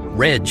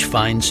 Reg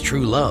finds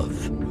true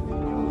love.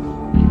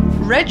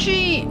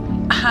 Reggie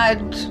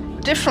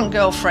had different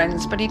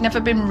girlfriends, but he'd never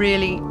been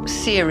really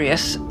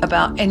serious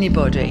about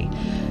anybody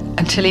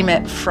until he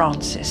met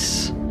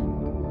Frances.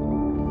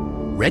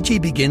 Reggie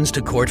begins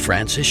to court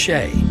Frances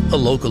Shea, a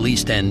local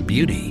East End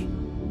beauty.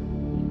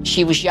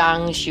 She was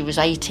young, she was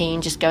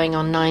 18, just going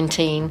on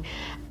 19,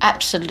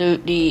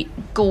 absolutely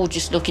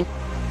gorgeous looking.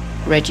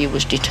 Reggie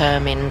was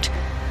determined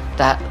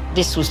that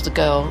this was the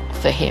girl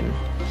for him,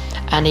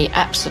 and he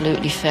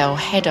absolutely fell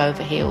head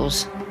over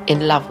heels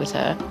in love with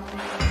her.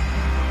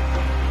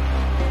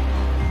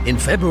 In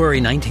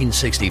February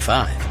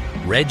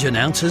 1965, Reg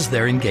announces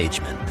their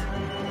engagement.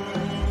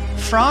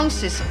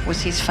 Frances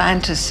was his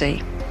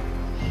fantasy.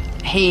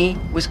 He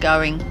was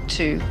going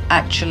to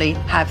actually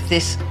have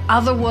this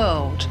other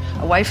world,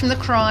 away from the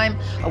crime,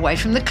 away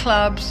from the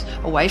clubs,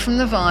 away from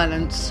the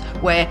violence,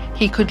 where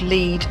he could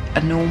lead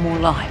a normal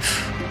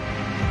life.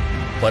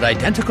 But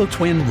identical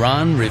twin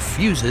Ron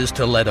refuses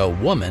to let a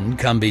woman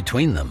come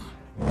between them.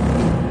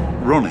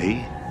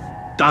 Ronnie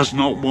does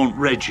not want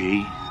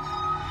Reggie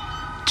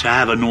to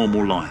have a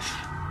normal life.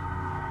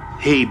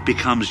 He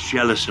becomes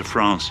jealous of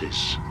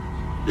Frances,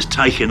 has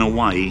taken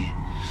away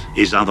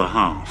his other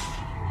half.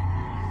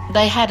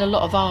 They had a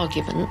lot of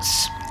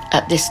arguments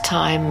at this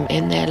time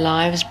in their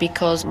lives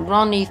because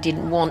Ronnie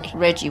didn't want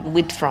Reggie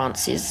with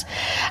Frances,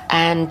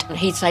 and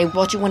he'd say,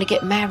 what do you want to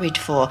get married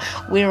for?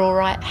 We're all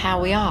right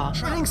how we are.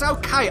 Everything's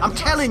okay, I'm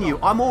telling you,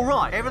 I'm all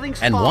right,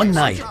 everything's and fine. And one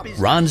night,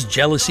 Ron's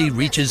jealousy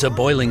reaches a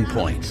boiling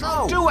point.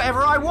 No. Do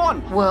whatever I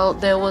want. Well,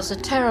 there was a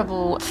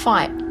terrible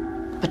fight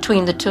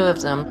between the two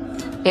of them.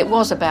 It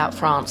was about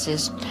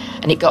Frances,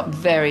 and it got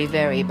very,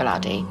 very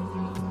bloody.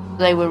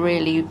 They were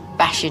really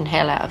bashing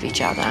hell out of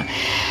each other.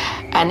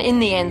 And in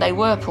the end, they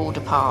were pulled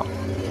apart.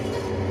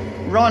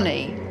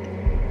 Ronnie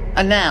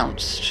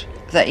announced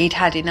that he'd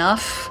had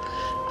enough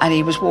and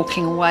he was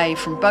walking away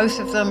from both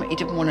of them. He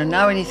didn't want to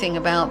know anything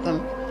about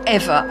them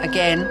ever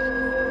again.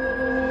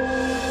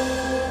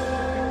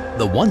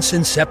 The once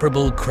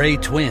inseparable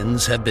Kray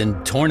twins have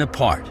been torn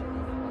apart.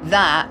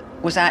 That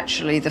was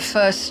actually the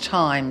first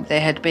time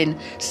there had been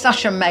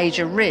such a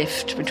major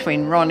rift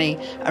between Ronnie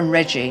and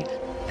Reggie.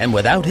 And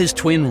without his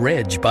twin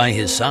Reg by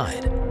his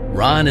side,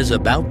 Ron is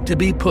about to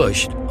be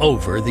pushed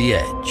over the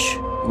edge.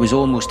 It was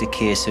almost a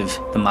case of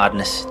the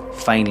madness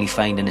finally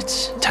finding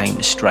its time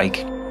to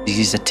strike.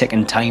 He's a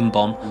ticking time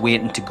bomb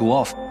waiting to go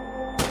off.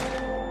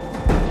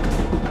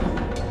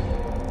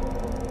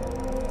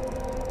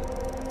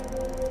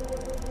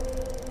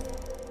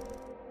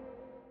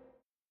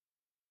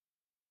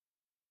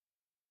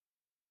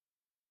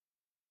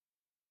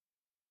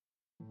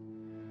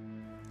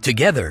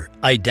 Together,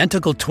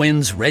 identical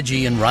twins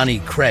Reggie and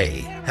Ronnie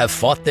Kray have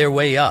fought their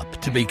way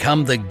up to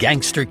become the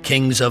gangster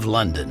kings of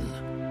London.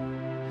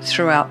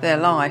 Throughout their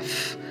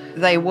life,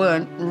 they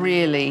weren't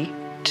really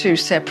two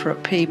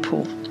separate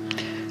people.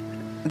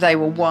 They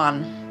were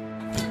one.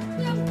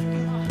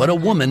 But a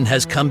woman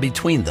has come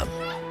between them,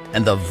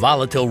 and the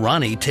volatile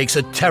Ronnie takes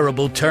a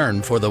terrible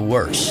turn for the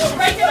worse.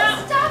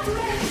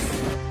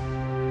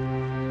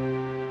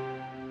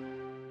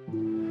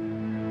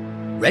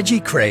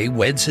 Reggie Kray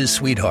weds his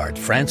sweetheart,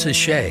 Frances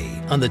Shea,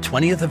 on the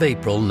 20th of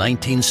April,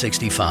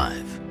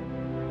 1965.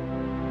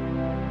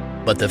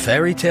 But the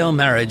fairy tale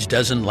marriage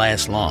doesn't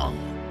last long.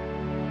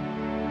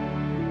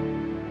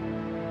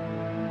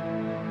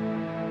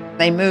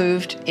 They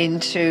moved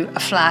into a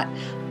flat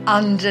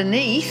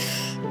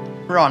underneath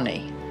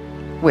Ronnie,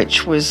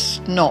 which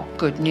was not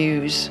good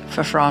news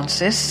for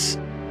Frances.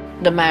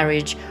 The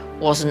marriage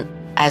wasn't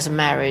as a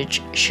marriage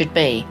should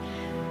be.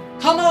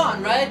 Come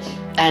on, Reg!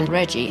 And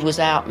Reggie was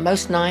out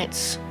most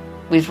nights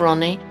with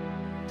Ronnie.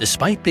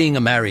 Despite being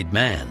a married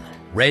man,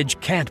 Reg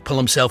can't pull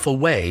himself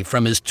away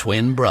from his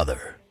twin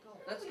brother.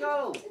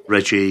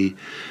 Reggie,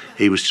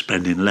 he was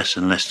spending less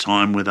and less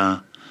time with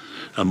her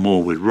and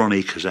more with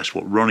Ronnie because that's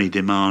what Ronnie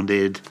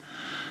demanded.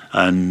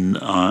 And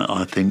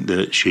I think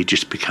that she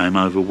just became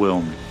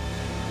overwhelmed.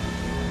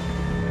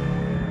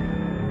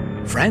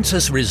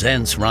 Frances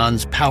resents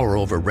Ron's power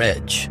over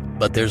Reg,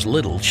 but there's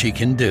little she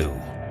can do.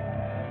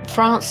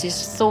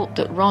 Frances thought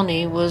that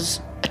Ronnie was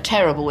a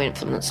terrible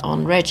influence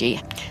on Reggie.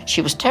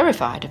 She was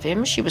terrified of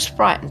him, she was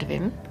frightened of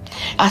him.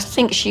 I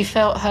think she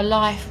felt her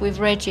life with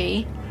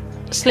Reggie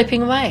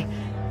slipping away.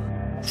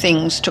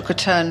 Things took a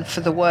turn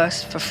for the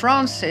worse for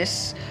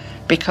Frances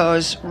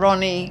because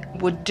Ronnie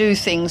would do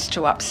things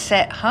to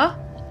upset her,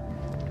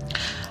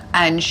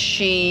 and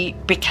she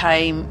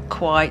became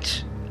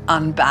quite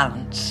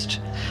unbalanced.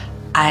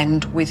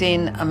 And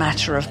within a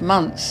matter of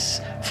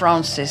months,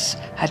 Frances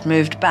had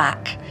moved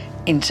back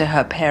into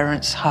her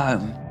parents'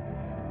 home.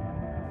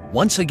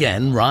 Once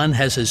again, Ron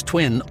has his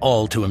twin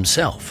all to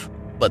himself,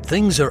 but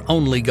things are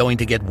only going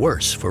to get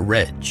worse for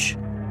Reg.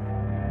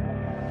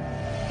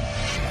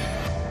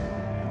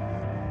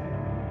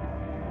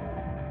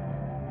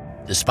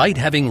 Despite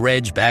having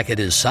Reg back at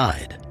his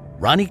side,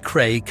 Ronnie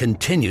Kray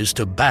continues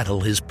to battle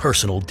his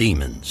personal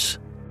demons.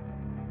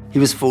 He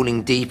was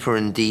falling deeper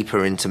and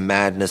deeper into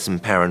madness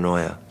and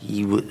paranoia.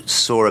 He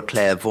saw a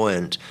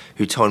clairvoyant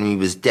who told him he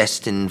was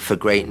destined for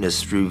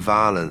greatness through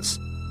violence.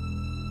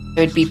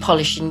 He'd be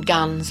polishing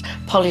guns,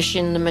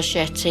 polishing the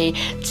machete,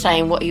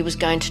 saying what he was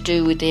going to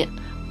do with it.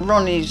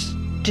 Ronnie's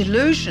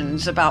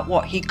delusions about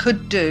what he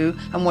could do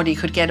and what he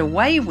could get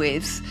away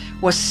with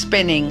were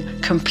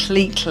spinning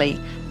completely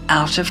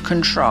out of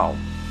control.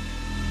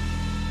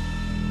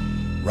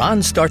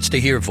 Ron starts to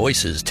hear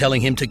voices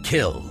telling him to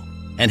kill,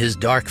 and his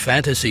dark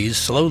fantasies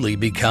slowly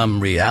become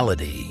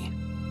reality.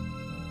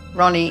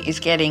 Ronnie is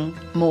getting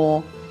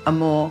more and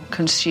more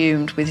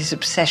consumed with his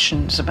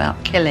obsessions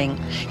about killing.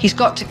 He's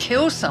got to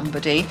kill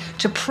somebody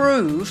to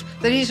prove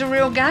that he's a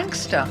real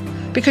gangster,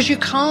 because you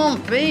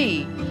can't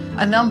be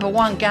a number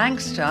one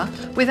gangster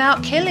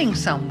without killing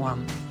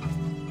someone.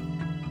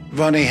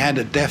 Ronnie had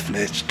a death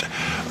list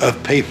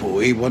of people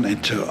he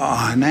wanted to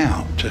iron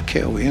out, to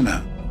kill, you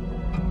know.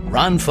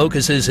 Ron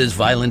focuses his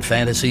violent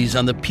fantasies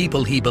on the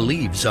people he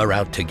believes are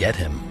out to get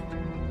him.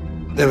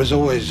 There was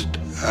always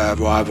a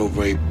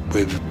rivalry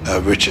with a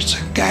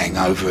Richardson gang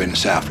over in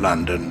South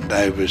London.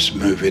 They was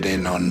moving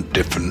in on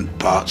different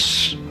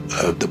parts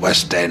of the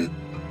West End.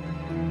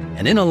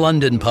 And in a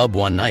London pub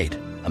one night,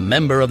 a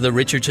member of the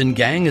Richardson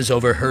gang is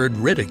overheard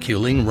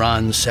ridiculing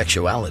Ron's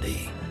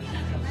sexuality.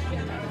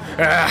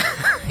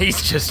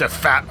 He's just a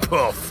fat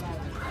puff.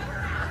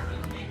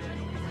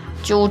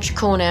 George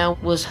Cornell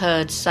was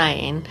heard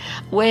saying,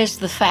 "Where's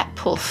the fat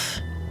puff?"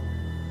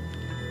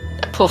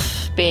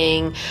 Puff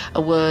being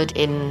a word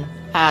in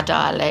our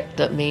dialect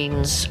that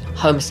means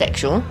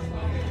homosexual.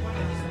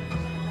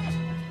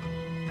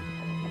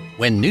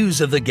 When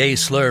news of the gay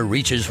slur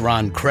reaches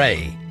Ron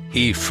Kray,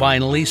 he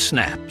finally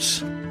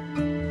snaps.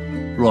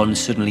 Ron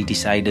suddenly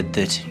decided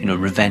that,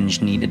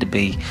 revenge needed to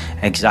be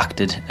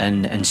exacted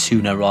and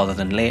sooner rather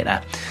than later.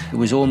 It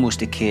was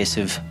almost a case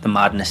of the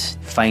madness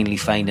finally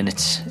finding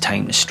its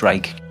time to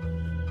strike.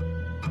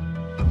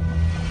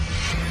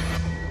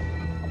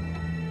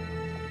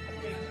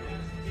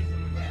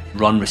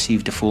 Ron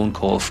received a phone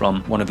call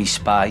from one of his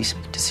spies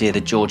to say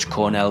that George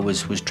Cornell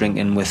was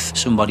drinking with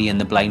somebody in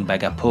the Blind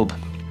Beggar pub.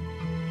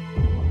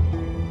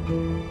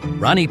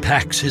 Ronnie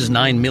packs his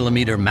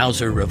 9mm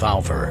Mauser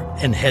revolver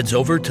and heads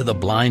over to the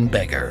Blind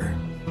Beggar.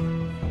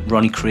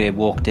 Ronnie Kray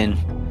walked in.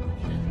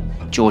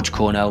 George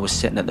Cornell was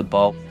sitting at the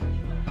bar.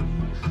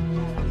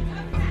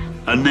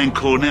 And then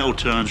Cornell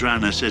turns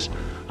around and says,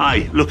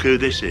 "Hey, look who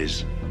this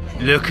is."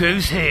 Look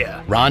who's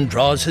here. Ron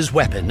draws his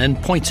weapon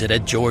and points it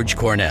at George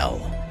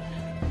Cornell.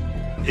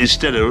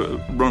 Instead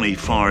of Ronnie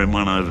firing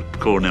one over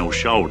Cornell's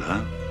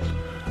shoulder,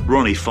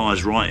 Ronnie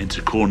fires right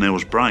into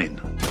Cornell's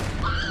brain.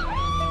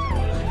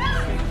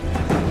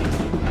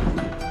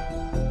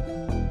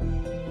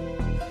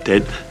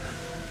 Dead.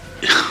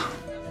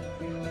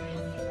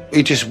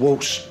 He just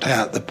waltzed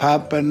out the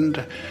pub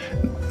and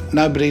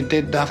nobody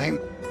did nothing.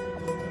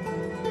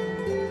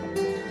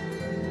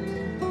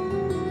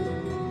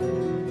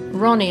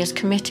 Ronnie has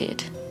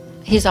committed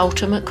his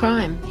ultimate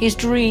crime, his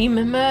dream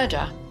and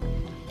murder.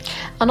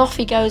 And off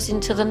he goes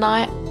into the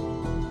night.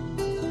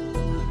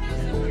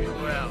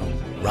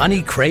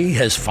 Ronnie Kray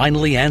has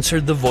finally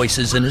answered the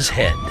voices in his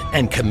head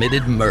and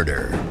committed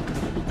murder.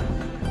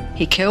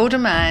 He killed a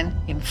man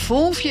in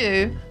full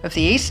view of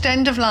the East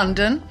End of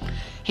London.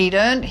 He'd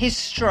earned his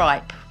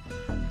stripe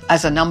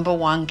as a number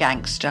one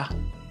gangster.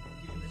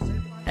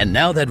 And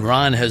now that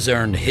Ron has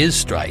earned his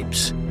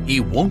stripes, he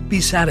won't be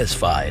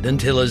satisfied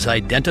until his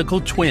identical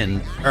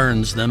twin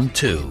earns them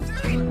too.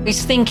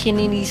 He's thinking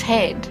in his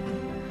head,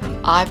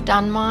 I've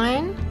done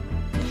mine,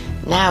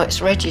 now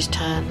it's Reggie's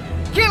turn.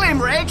 Kill him,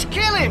 Reg,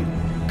 kill him!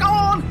 Go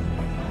on!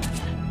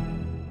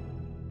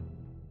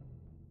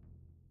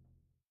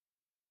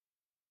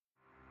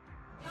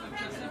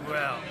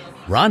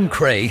 Ron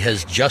Cray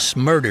has just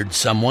murdered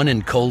someone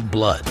in cold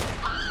blood.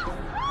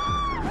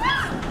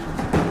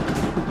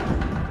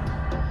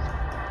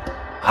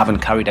 Having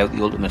carried out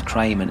the ultimate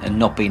crime and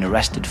not being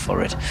arrested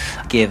for it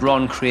gave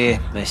Ron Cray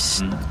this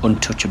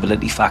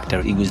untouchability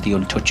factor. He was the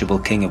untouchable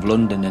king of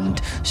London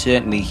and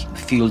certainly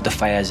fueled the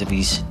fires of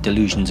his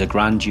delusions of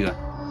grandeur.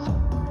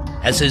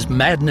 As his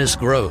madness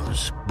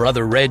grows,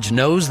 Brother Reg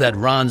knows that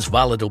Ron's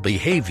volatile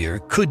behavior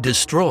could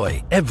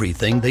destroy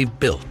everything they've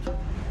built.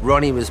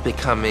 Ronnie was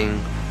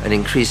becoming an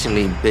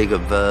increasingly bigger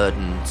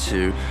burden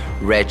to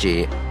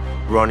Reggie.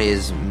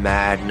 Ronnie's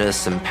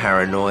madness and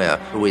paranoia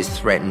always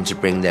threatened to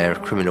bring their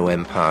criminal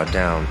empire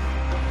down.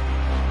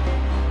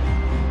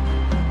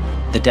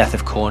 The death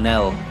of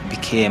Cornell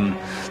became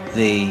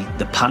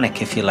the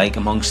panic, if you like,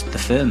 amongst the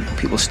firm.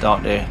 People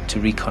start to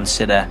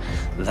reconsider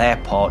their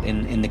part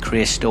in the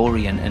Cray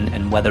story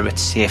and whether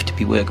it's safe to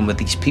be working with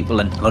these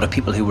people. And a lot of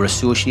people who were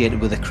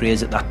associated with the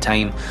Crays at that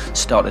time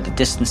started to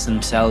distance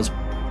themselves.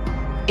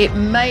 It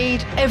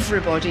made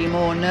everybody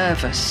more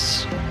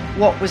nervous.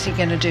 What was he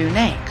going to do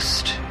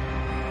next?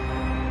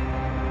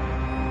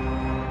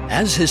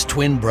 As his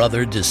twin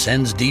brother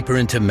descends deeper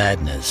into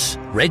madness,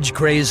 Reg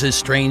Cray's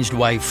estranged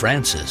wife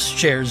Frances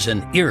shares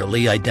an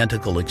eerily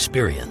identical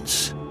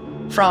experience.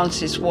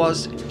 Frances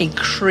was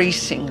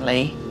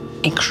increasingly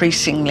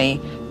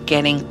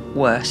getting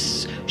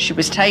worse. She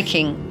was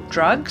taking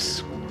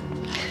drugs,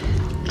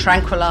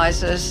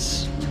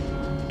 tranquilizers.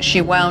 She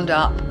wound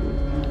up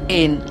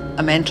in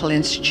a mental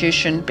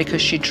institution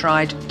because she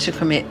tried to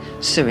commit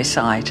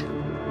suicide.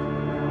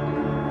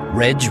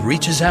 Reg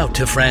reaches out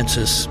to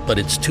Frances, but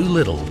it's too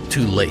little,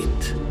 too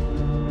late.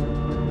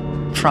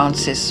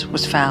 Frances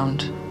was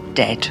found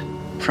dead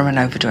from an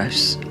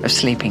overdose of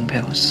sleeping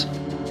pills.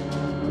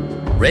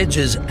 Reg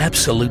is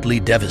absolutely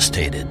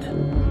devastated.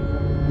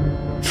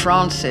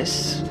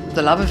 Frances,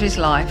 the love of his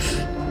life,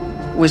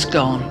 was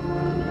gone.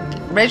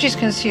 Reg is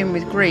consumed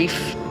with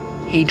grief.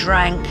 He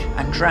drank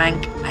and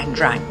drank and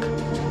drank.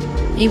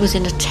 He was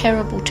in a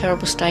terrible,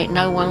 terrible state.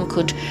 No one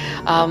could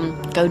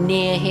go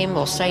near him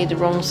or say the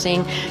wrong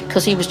thing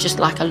because he was just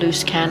like a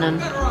loose cannon.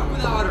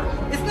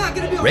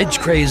 Reg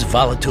Cray's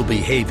volatile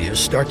behavior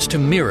starts to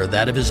mirror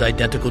that of his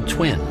identical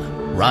twin,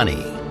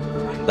 Ronnie.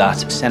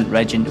 That sent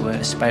Reg into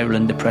a spiral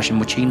in depression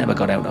which he never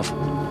got out of.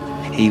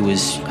 He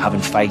was having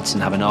fights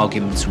and having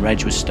arguments.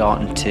 Reg was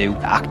starting to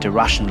act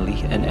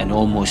irrationally and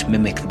almost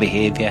mimic the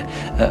behaviour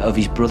of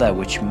his brother,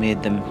 which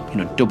made them,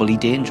 doubly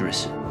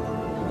dangerous.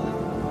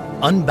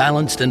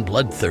 Unbalanced and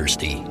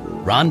bloodthirsty,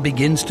 Ron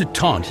begins to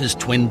taunt his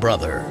twin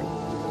brother.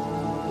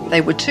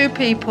 They were two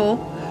people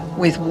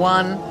with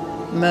one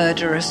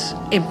murderous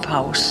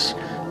impulse,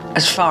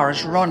 as far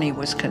as Ronnie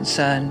was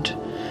concerned.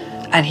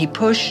 And he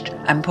pushed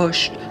and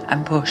pushed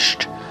and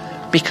pushed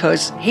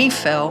because he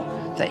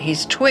felt that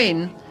his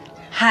twin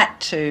had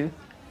to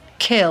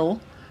kill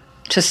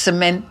to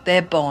cement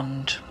their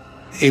bond.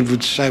 He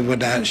would say, well,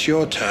 now it's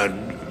your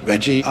turn,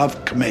 Reggie.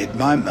 I've committed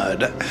my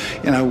murder.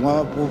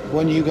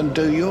 When are you going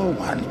to do your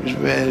one?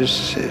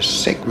 It's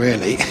sick,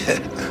 really.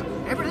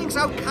 Everything's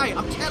okay,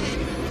 I'm telling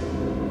you.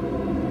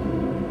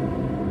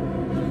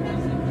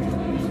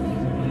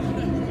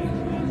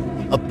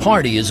 A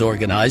party is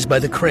organized by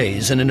the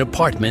Crays in an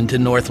apartment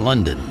in North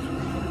London.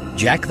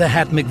 Jack the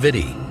Hat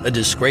McVitie, a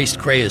disgraced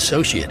Cray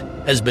associate,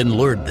 has been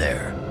lured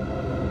there.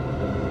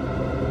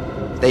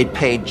 They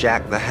paid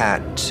Jack the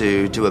Hat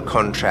to do a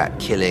contract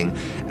killing,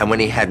 and when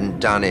he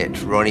hadn't done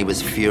it, Ronnie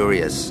was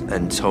furious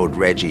and told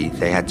Reggie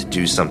they had to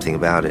do something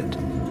about it.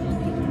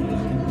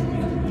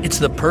 It's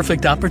the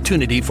perfect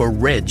opportunity for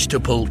Reg to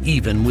pull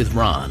even with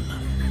Ron.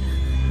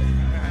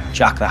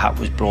 Jack the Hat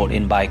was brought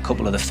in by a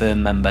couple of the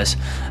firm members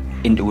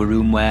into a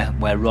room where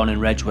Ron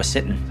and Reg were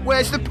sitting.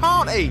 Where's the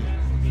party?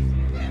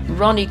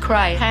 Ronnie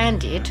Cray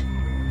handed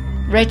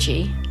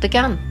Reggie the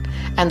gun,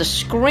 and the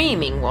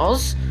screaming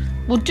was,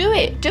 well, do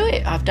it,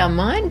 I've done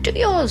mine, do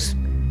yours.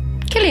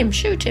 Kill him,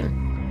 shoot him.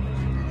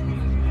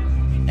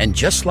 And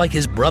just like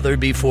his brother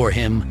before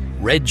him,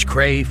 Reg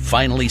Cray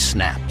finally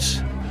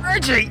snaps.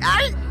 Reggie,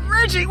 hey,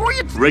 Reggie, what are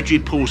you... Reggie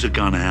pulls a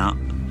gun out,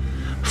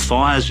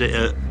 fires it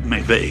at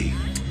McVitie.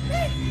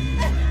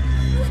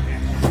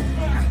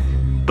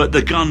 But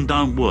the gun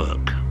don't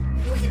work.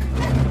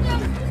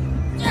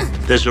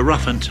 There's a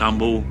rough and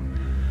tumble.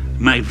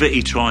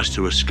 McVitie tries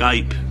to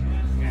escape.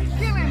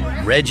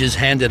 Reg is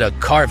handed a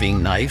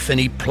carving knife and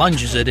he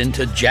plunges it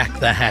into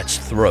Jack the Hat's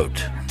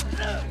throat.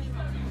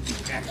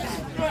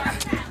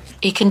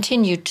 He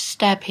continued to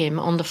stab him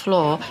on the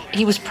floor.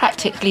 He was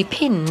practically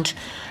pinned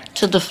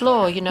to the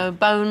floor,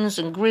 bones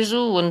and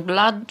gristle and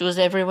blood was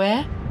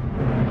everywhere.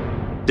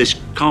 This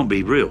can't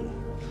be real.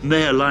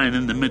 There, lying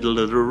in the middle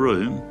of the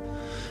room,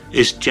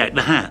 is Jack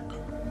the Hat.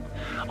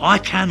 I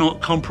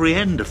cannot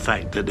comprehend the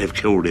fact that they've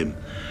killed him.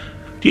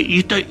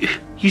 You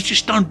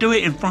just don't do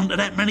it in front of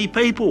that many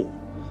people.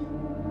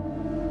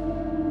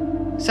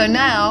 So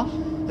now,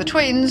 the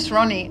twins,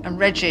 Ronnie and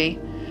Reggie,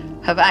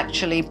 have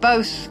actually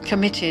both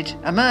committed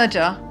a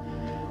murder,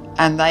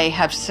 and they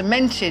have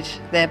cemented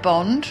their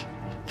bond,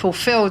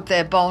 fulfilled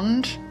their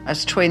bond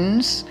as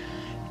twins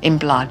in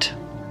blood.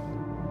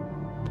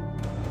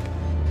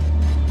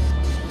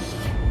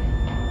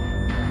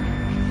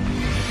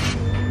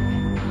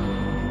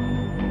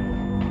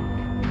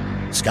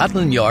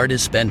 Scotland Yard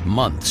has spent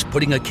months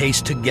putting a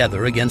case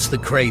together against the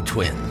Kray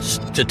twins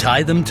to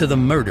tie them to the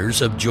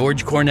murders of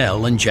George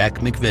Cornell and Jack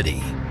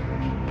McVitie.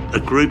 A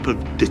group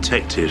of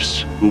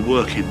detectives were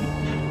working,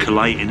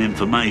 collating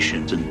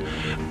information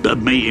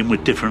and meeting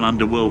with different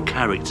underworld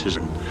characters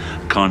and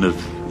kind of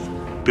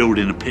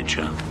building a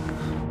picture.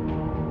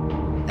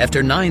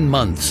 After 9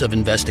 months of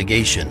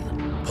investigation,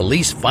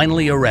 police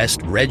finally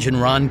arrest Reg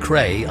and Ron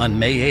Kray on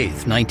May 8,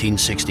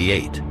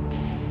 1968.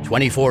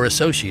 24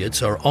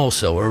 associates are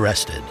also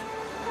arrested.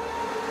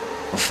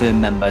 Firm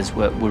members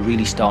were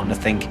really starting to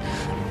think,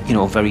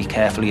 very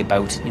carefully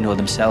about,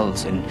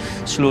 themselves, and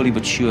slowly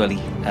but surely,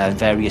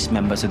 various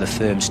members of the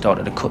firm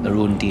started to cut their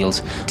own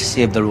deals to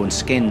save their own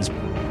skins.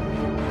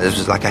 This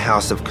was like a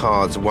house of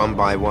cards. One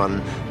by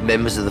one,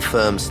 members of the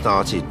firm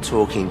started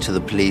talking to the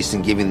police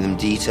and giving them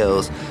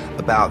details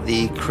about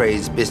the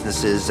Kray's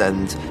businesses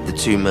and the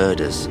 2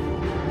 murders.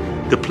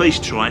 The police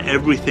try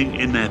everything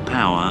in their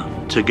power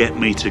to get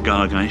me to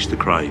go against the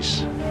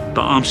Krays.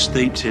 But I'm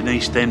steeped in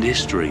East End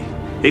history.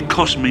 It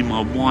cost me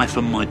my wife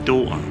and my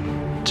daughter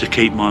to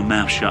keep my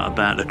mouth shut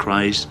about the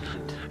Krays.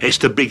 It's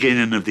the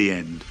beginning of the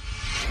end.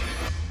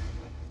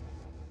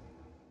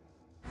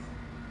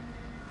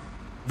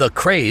 The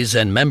Krays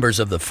and members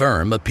of the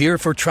firm appear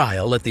for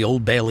trial at the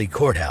Old Bailey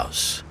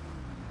Courthouse.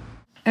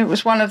 It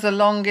was one of the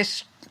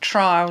longest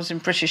trials in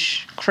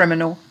British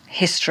criminal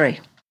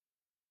history.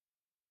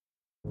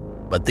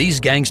 But these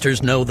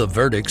gangsters know the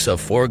verdict's a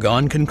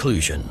foregone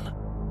conclusion.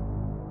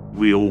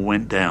 We all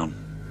went down.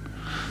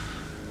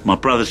 My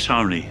brother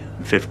Tony,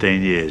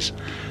 15 years.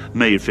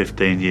 Me,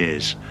 15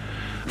 years.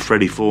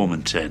 Freddie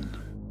Foreman, 10.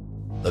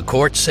 The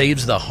court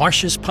saves the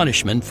harshest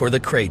punishment for the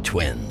Kray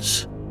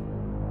twins.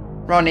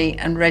 Ronnie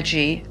and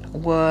Reggie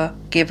were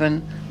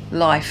given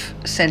life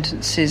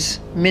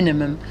sentences,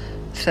 minimum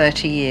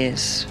 30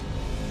 years.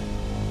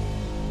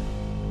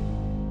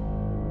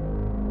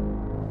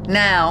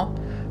 Now,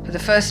 for the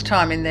first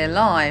time in their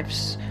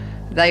lives,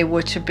 they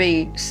were to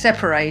be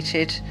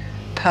separated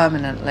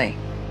permanently.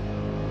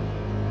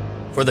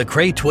 For the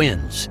Kray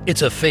twins,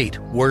 it's a fate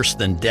worse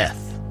than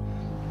death.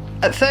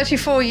 At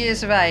 34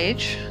 years of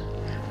age,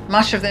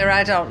 much of their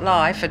adult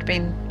life had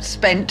been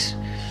spent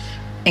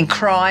in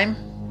crime,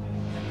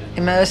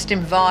 immersed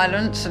in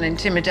violence and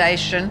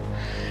intimidation,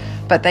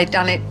 but they'd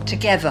done it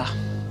together.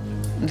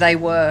 They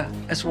were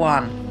as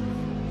one.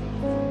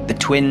 The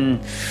twin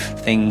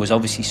thing was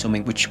obviously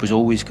something which was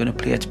always going to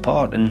play its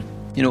part, and,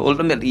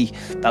 ultimately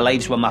their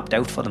lives were mapped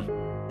out for them.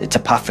 It's a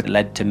path that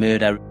led to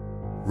murder.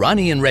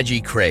 Ronnie and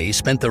Reggie Kray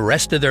spent the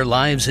rest of their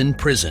lives in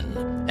prison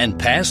and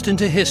passed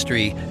into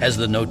history as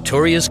the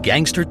notorious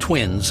gangster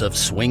twins of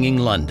swinging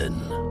London.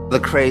 The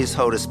Krays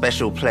hold a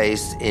special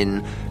place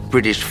in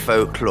British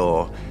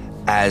folklore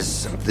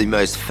as the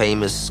most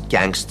famous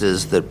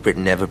gangsters that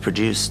Britain ever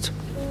produced.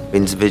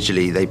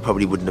 Individually, they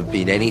probably wouldn't have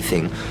been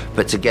anything,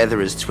 but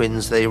together as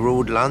twins, they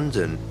ruled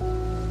London.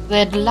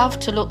 They'd love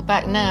to look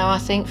back now, I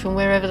think, from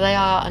wherever they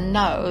are and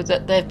know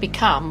that they've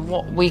become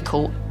what we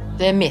call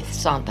they're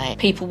myths, aren't they?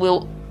 People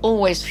will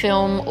always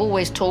film,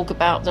 always talk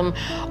about them,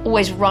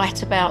 always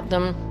write about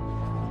them.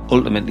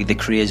 Ultimately, the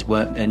Krays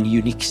were a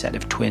unique set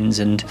of twins,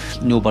 and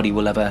nobody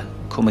will ever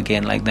come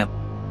again like them.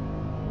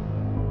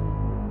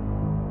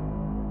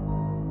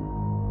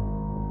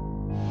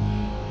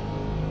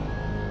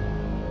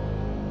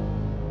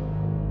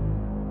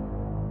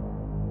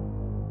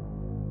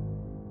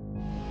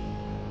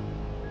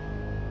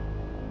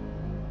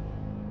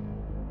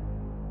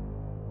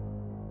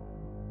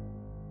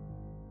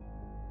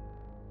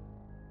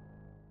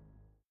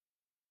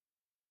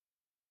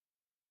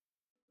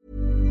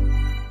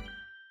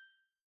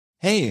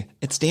 Hey,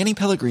 it's Danny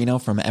Pellegrino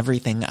from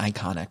Everything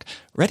Iconic.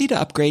 Ready to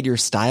upgrade your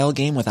style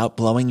game without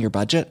blowing your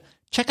budget?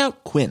 Check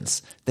out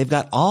Quince. They've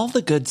got all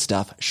the good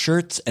stuff,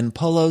 shirts and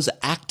polos,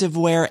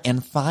 activewear,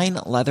 and fine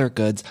leather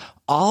goods,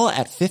 all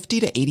at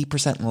 50 to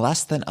 80%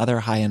 less than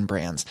other high-end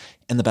brands.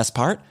 And the best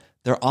part?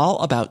 They're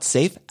all about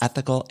safe,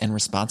 ethical, and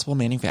responsible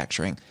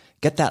manufacturing.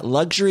 Get that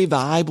luxury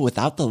vibe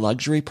without the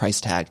luxury price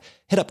tag.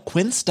 Hit up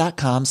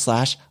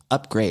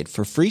quince.com/upgrade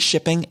for free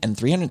shipping and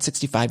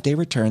 365-day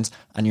returns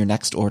on your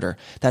next order.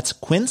 That's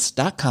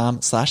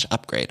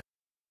quince.com/upgrade.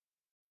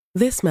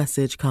 This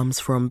message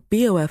comes from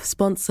BOF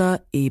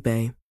sponsor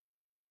eBay.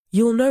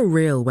 You'll know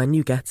real when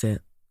you get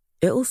it.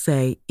 It'll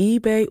say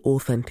eBay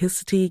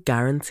Authenticity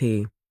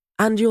Guarantee.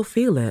 And you'll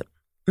feel it.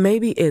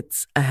 Maybe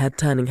it's a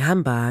head-turning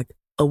handbag,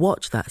 a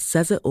watch that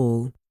says it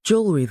all,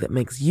 jewelry that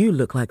makes you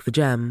look like the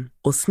gem,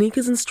 or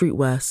sneakers and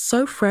streetwear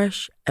so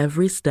fresh,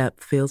 every step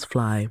feels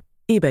fly.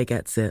 eBay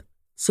gets it.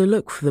 So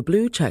look for the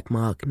blue check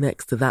mark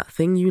next to that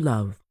thing you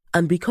love,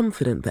 and be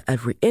confident that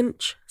every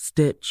inch,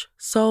 stitch,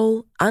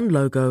 sole, and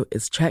logo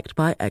is checked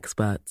by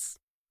experts.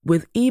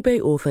 With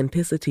eBay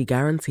Authenticity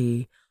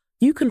Guarantee,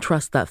 you can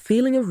trust that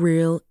feeling of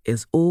real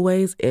is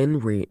always in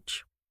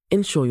reach.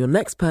 Ensure your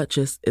next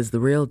purchase is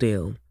the real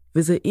deal.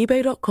 Visit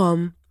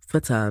ebay.com for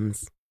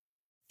terms.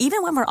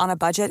 Even when we're on a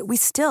budget, we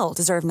still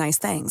deserve nice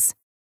things.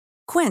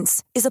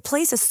 Quince is a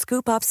place to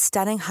scoop up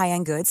stunning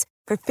high-end goods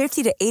for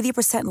 50 to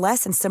 80%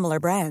 less than similar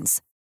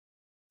brands.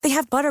 They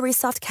have buttery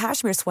soft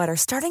cashmere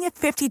sweaters starting at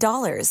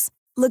 $50,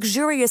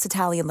 luxurious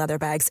Italian leather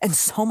bags, and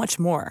so much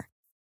more.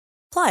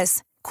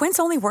 Plus, Quince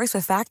only works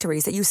with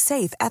factories that use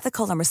safe,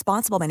 ethical, and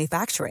responsible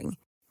manufacturing.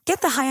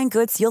 Get the high-end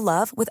goods you'll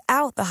love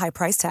without the high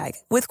price tag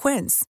with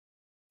Quince.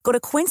 Go to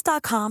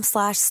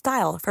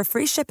quince.com/style for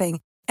free shipping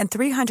and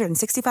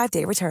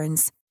 365-day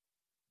returns.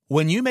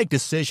 When you make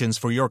decisions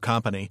for your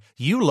company,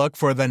 you look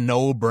for the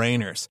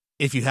no-brainers.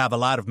 If you have a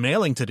lot of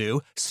mailing to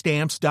do,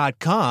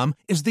 Stamps.com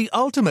is the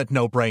ultimate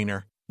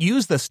no-brainer.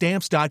 Use the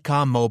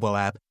Stamps.com mobile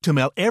app to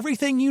mail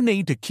everything you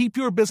need to keep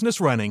your business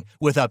running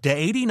with up to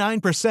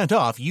 89%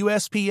 off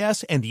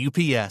USPS and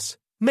UPS.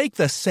 Make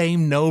the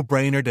same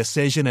no-brainer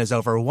decision as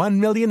over 1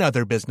 million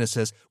other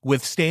businesses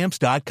with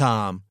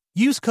Stamps.com.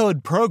 Use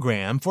code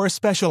PROGRAM for a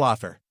special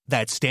offer.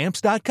 That's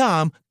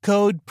Stamps.com,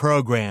 code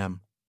PROGRAM.